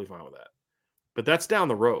 Totally fine with that. But that's down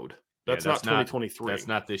the road. That's not 2023. That's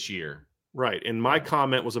not this year. Right. And my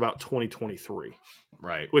comment was about 2023.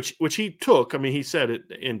 Right. Which he took. I mean, he said it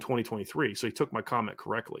in 2023. So he took my comment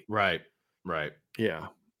correctly. Right. Yeah.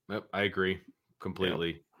 Yep, I agree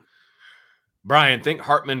completely. Yeah. Brian, think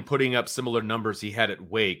Hartman putting up similar numbers he had at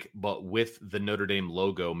Wake, but with the Notre Dame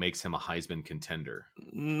logo, makes him a Heisman contender?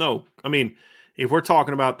 No. I mean, if we're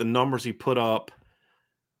talking about the numbers he put up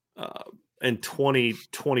in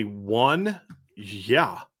 2021,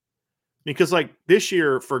 yeah. Because like this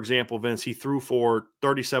year, for example, Vince, he threw for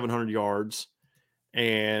 3,700 yards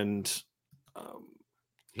and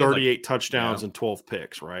 38 touchdowns and 12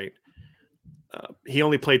 picks, right? He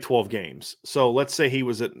only played 12 games. So let's say he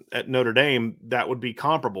was at Notre Dame, that would be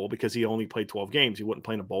comparable because he only played 12 games. He wouldn't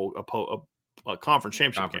play in a conference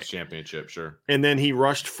championship, sure. And then he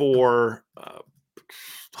rushed for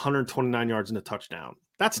 129 yards and a touchdown.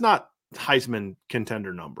 That's not Heisman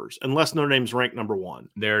contender numbers unless Notre Dame's ranked number one.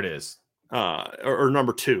 There it is. Or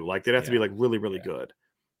number two. Like they'd have to be like really, really good.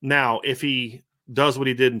 Now, if he does what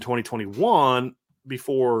he did in 2021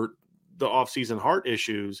 before the offseason heart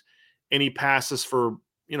issues, and he passes for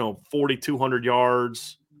 4,200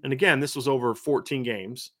 yards, and again, this was over 14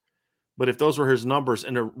 games, but if those were his numbers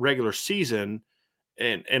in a regular season,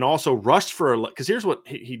 and also rushed for, because here's what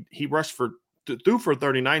he rushed for, threw for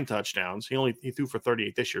 39 touchdowns. He threw for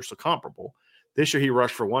 38 this year, so comparable. This year he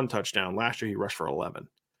rushed for 1 touchdown. Last year he rushed for 11.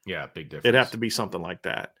 Yeah, big difference. It'd have to be something like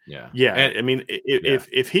that. Yeah. And, I mean,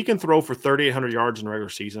 if he can throw for 3,800 yards in the regular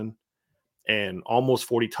season and almost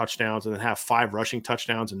 40 touchdowns, and then have 5 rushing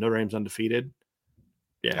touchdowns, and Notre Dame's undefeated.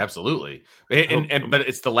 Yeah, absolutely. But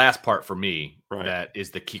it's the last part for me that is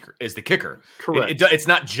the kicker. Correct. It's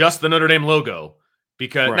not just the Notre Dame logo.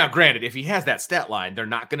 Because now, granted, if he has that stat line, they're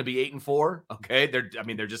not going to be 8-4. Okay, they're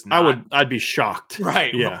just not. I'd be shocked.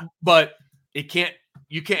 Right. Yeah. But you can't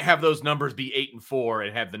have those numbers be 8-4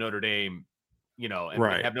 and have the Notre Dame,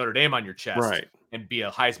 have Notre Dame on your chest and be a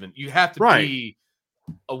Heisman. You have to be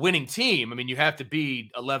a winning team. I mean, you have to be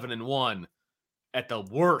 11-1 at the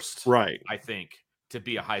worst. Right. I think to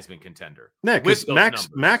be a Heisman contender. Because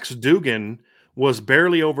Max Duggan was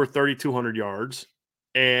barely over 3,200 yards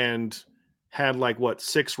and had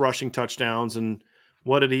 6 rushing touchdowns, and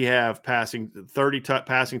what did he have passing 30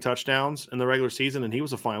 passing touchdowns in the regular season, and he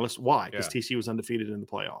was a finalist. Why? Because TC was undefeated in the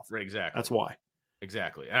playoff. Right, exactly. That's why.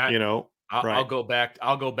 Exactly. I'll go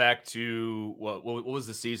back to what was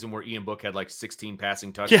the season where Ian Book had 16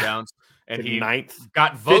 passing touchdowns and he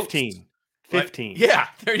got votes. 15. Yeah,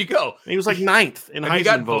 there you go. He was 9th in Heisman. He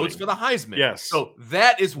got voting. votes for the Heisman. Yes. So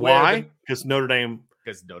that is why. Because Notre Dame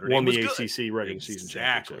won the ACC regular season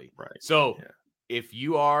championship. Right. So if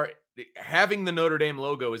you are having the Notre Dame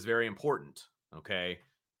logo is very important, okay,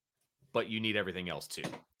 but you need everything else too.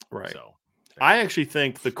 Right. So I actually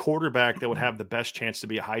think the quarterback that would have the best chance to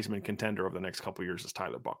be a Heisman contender over the next couple of years is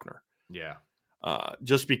Tyler Buchner. Yeah.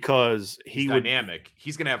 Just because he's dynamic.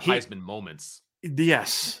 He's going to have Heisman moments.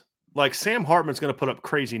 Yes. Sam Hartman's going to put up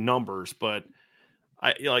crazy numbers, but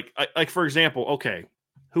I for example, okay,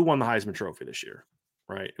 who won the Heisman Trophy this year?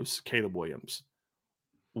 Right? It was Caleb Williams.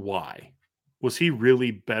 Why? Was he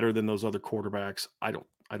really better than those other quarterbacks? I don't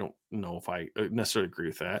know if I necessarily agree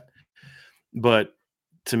with that. But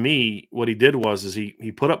to me, what he did was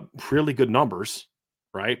he put up really good numbers,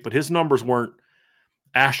 right? But his numbers weren't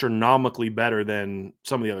astronomically better than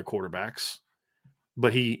some of the other quarterbacks.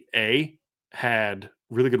 But he had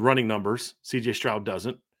really good running numbers. CJ Stroud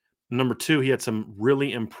doesn't. Number 2, he had some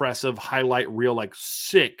really impressive highlight reel,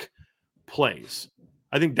 sick plays.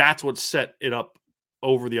 I think that's what set it up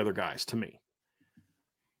over the other guys to me.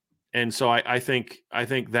 And so I think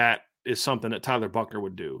that is something that Tyler Buchner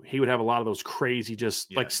would do. He would have a lot of those crazy,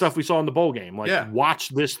 just like stuff we saw in the bowl game. Like, watch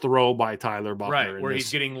this throw by Tyler Buchner, where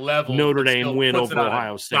he's getting leveled. Notre Dame win over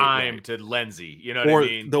Ohio State, dime to Lindsey. You know, or what I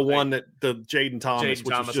mean? The one that the Jaden Thomas,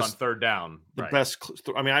 which is just on third down, the best.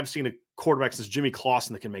 I mean, I've seen a quarterback since Jimmy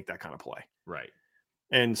Clausen that can make that kind of play, right?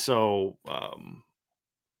 And so,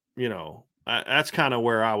 that's kind of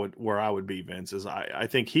where I would be, Vince. Is I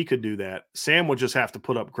think he could do that. Sam would just have to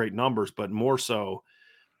put up great numbers, but more so,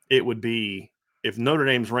 it would be if Notre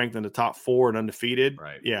Dame's ranked in the top 4 and undefeated,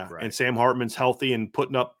 and Sam Hartman's healthy and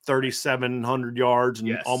putting up 3,700 yards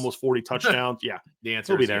and almost 40 touchdowns, the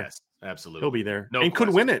answer is yes, absolutely, he'll be there, no and question.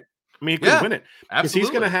 could win it. I mean, he could win it because he's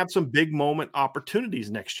going to have some big moment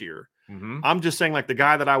opportunities next year. Mm-hmm. I'm just saying, like, the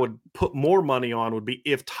guy that I would put more money on would be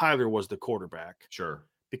if Tyler was the quarterback. Sure.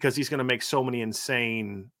 Because he's going to make so many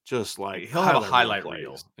insane, just like he'll have a highlight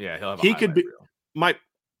reel. Yeah, he'll have. He could be I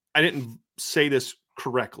didn't say this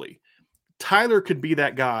correctly. Tyler could be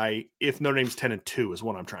that guy if Notre Dame's 10-2 is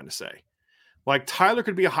what I'm trying to say. Like, Tyler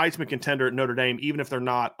could be a Heisman contender at Notre Dame even if they're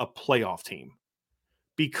not a playoff team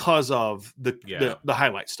because of the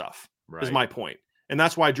highlight stuff. Right. Is my point. And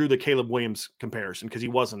that's why I drew the Caleb Williams comparison, because he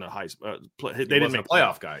wasn't a Heisman. They didn't make a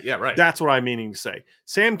playoff guy. Yeah, right. That's what I'm meaning to say.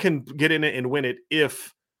 Sam can get in it and win it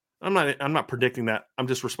if I'm not predicting that. I'm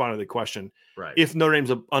just responding to the question. Right. If Notre Dame's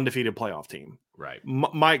an undefeated playoff team. Right.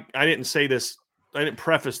 I didn't say this. I didn't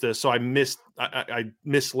preface this, so I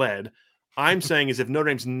misled. I'm saying is if Notre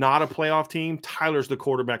Dame's not a playoff team, Tyler's the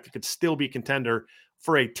quarterback that could still be contender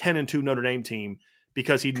for a 10-2 Notre Dame team,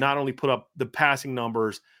 because he'd not only put up the passing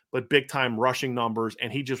numbers, but big time rushing numbers.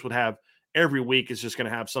 And he just would have every week is just going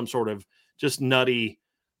to have some sort of just nutty,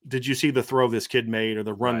 did you see the throw this kid made or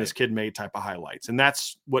the run this kid made type of highlights. And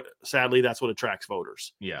that's what attracts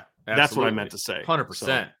voters. Yeah. Absolutely. That's what I meant to say.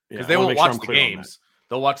 100%. Because they won't watch the games.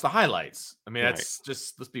 They'll watch the highlights. I mean, that's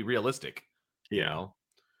just, let's be realistic. You know?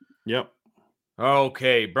 Yep.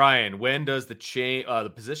 Okay, Brian, when does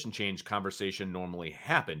the position change conversation normally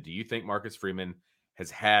happen? Do you think Marcus Freeman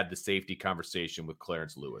has had the safety conversation with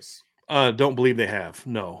Clarence Lewis? Don't believe they have.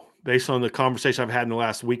 No. Based on the conversation I've had in the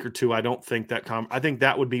last week or two, I don't think that I think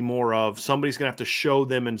that would be more of somebody's going to have to show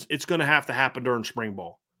them, and it's going to have to happen during spring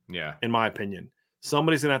ball. Yeah. In my opinion.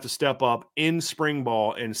 Somebody's going to have to step up in spring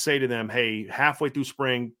ball and say to them, hey, halfway through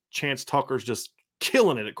spring, Chance Tucker's just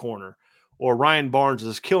killing it at corner, or Ryan Barnes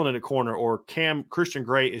is killing it at corner, or Christian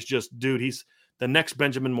Gray is just, dude, he's the next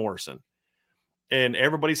Benjamin Morrison, and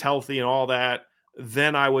everybody's healthy and all that.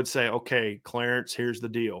 Then I would say, okay, Clarence, here's the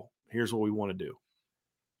deal. Here's what we want to do.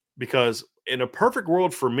 Because in a perfect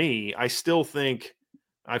world for me, I still think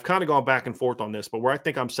I've kind of gone back and forth on this, but where I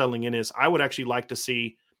think I'm settling in is I would actually like to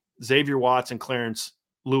see Xavier Watts and Clarence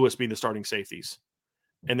Lewis be the starting safeties,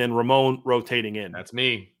 and then Ramon rotating in. That's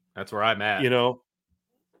me. That's where I'm at.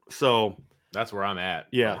 So that's where I'm at.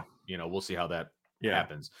 Yeah. But, we'll see how that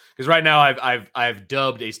happens. Because right now I've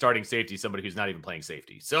dubbed a starting safety somebody who's not even playing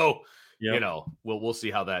safety. So, we'll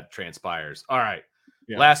see how that transpires. All right.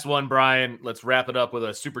 Yeah. Last one, Brian. Let's wrap it up with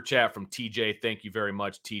a super chat from TJ. Thank you very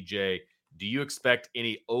much, TJ. Do you expect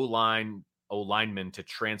any O-linemen to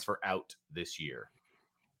transfer out this year?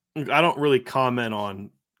 I don't really comment on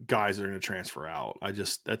guys that are going to transfer out.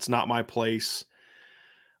 That's not my place.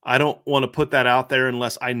 I don't want to put that out there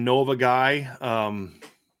unless I know of a guy. I'm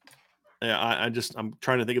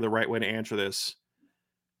trying to think of the right way to answer this.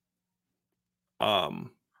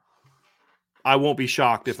 I won't be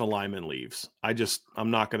shocked if a lineman leaves.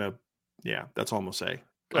 I'm not going to, that's all I'm going to say.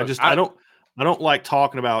 Look, I don't like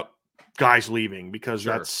talking about guys leaving because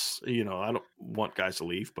that's, I don't want guys to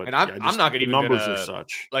leave, but I'm not going to numbers are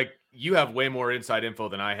such. Like, you have way more inside info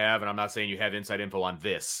than I have. And I'm not saying you have inside info on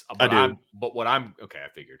this, but I do. I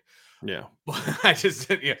figured. Yeah.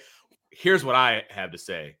 Here's what I have to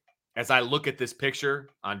say. As I look at this picture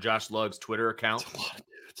on Josh Lugg's Twitter account,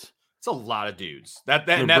 it's a lot of dudes. That's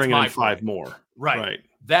my 5 more. Right.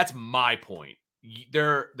 That's my point.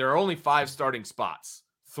 There are only 5 starting spots.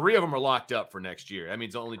 3 of them are locked up for next year. That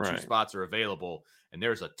means only 2 spots are available, and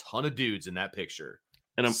there's a ton of dudes in that picture.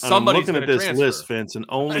 And I'm looking at this list, Vince, and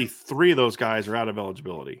only 3 of those guys are out of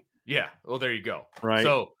eligibility. Yeah. Well, there you go. Right.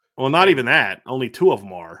 Well, not even that. Only 2 of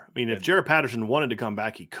them are. I mean, if Jaret Patterson wanted to come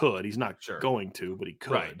back, he could. He's not going to, but he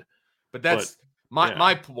could. Right. But that's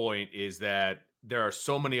my point is that there are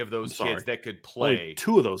so many of those kids that could play. Only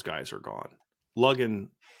 2 of those guys are gone. Lugg and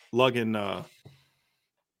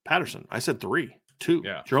Patterson. I said 3. 2.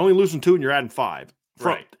 Yeah. You're only losing 2 and you're adding 5.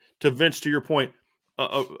 Right. To Vince, to your point,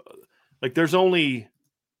 there's only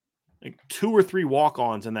 2 or 3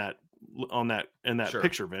 walk-ons in that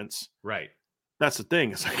picture, Vince. Right. That's the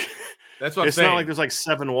thing. It's like That's what I'm saying. It's not like there's like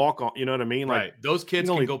 7 walk-on. You know what I mean? Like those kids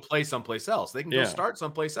can go play someplace else. They can go start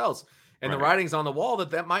someplace else. And the writing's on the wall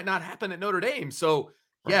that might not happen at Notre Dame. So,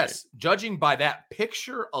 yes, judging by that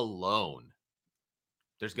picture alone,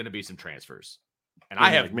 there's going to be some transfers. And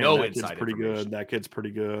I have no inside information. That kid's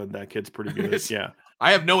pretty good. That kid's pretty good. Yeah.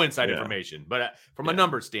 I have no inside information. But from a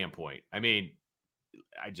numbers standpoint, I mean,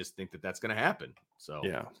 I just think that's going to happen. So,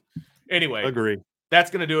 anyway. Agree. That's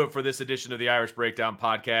going to do it for this edition of the Irish Breakdown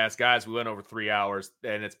podcast. Guys, we went over 3 hours,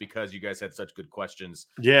 and it's because you guys had such good questions.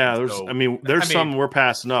 Yeah, there's some we're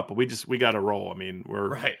passing up, but we got to roll. I mean, we're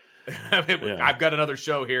right. I've got another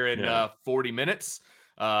show here in 40 minutes.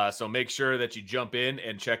 So make sure that you jump in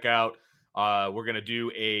and check out. We're going to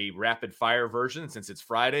do a rapid fire version since it's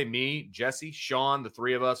Friday. Me, Jesse, Sean, the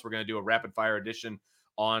 3 of us, we're going to do a rapid fire edition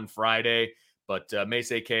on Friday. But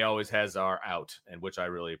Mace AK always has our out, and which I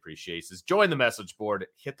really appreciate. Says join the message board,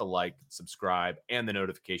 hit the like, subscribe, and the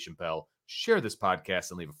notification bell. Share this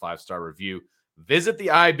podcast and leave a 5-star review. Visit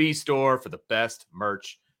the IB store for the best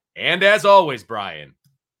merch. And as always, Brian,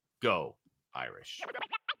 go Irish.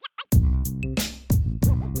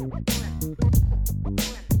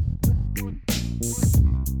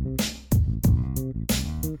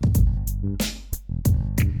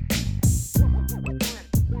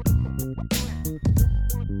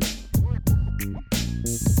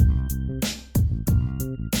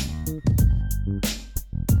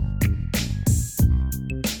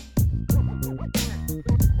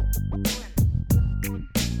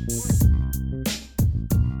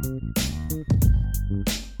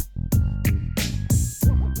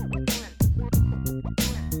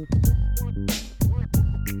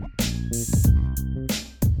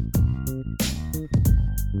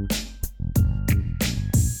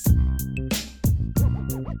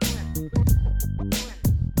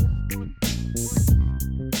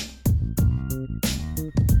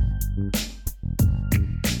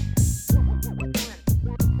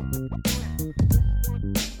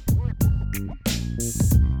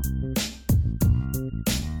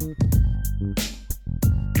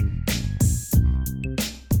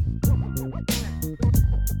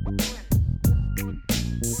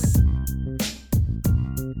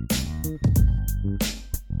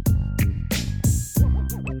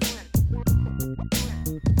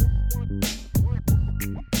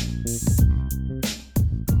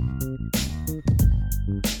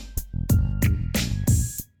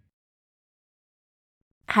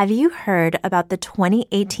 Have you heard about the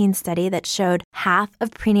 2018 study that showed half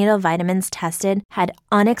of prenatal vitamins tested had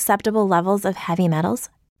unacceptable levels of heavy metals?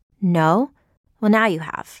 No? Well, now you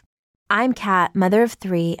have. I'm Kat, mother of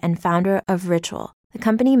 3 and founder of Ritual, the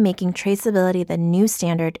company making traceability the new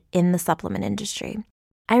standard in the supplement industry.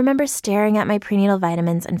 I remember staring at my prenatal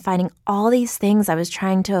vitamins and finding all these things I was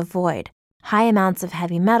trying to avoid: high amounts of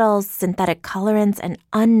heavy metals, synthetic colorants, and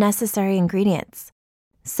unnecessary ingredients.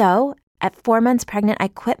 So, at 4 months pregnant, I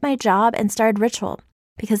quit my job and started Ritual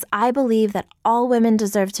because I believe that all women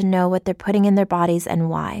deserve to know what they're putting in their bodies and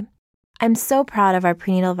why. I'm so proud of our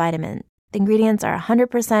prenatal vitamin. The ingredients are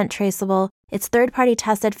 100% traceable, it's third-party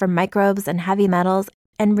tested for microbes and heavy metals,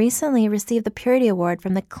 and recently received the Purity Award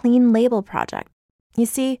from the Clean Label Project. You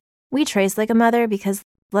see, we trace like a mother because,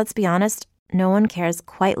 let's be honest, no one cares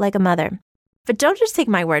quite like a mother. But don't just take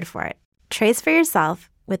my word for it. Trace for yourself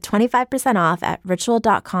with 25% off at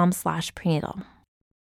ritual.com/prenatal.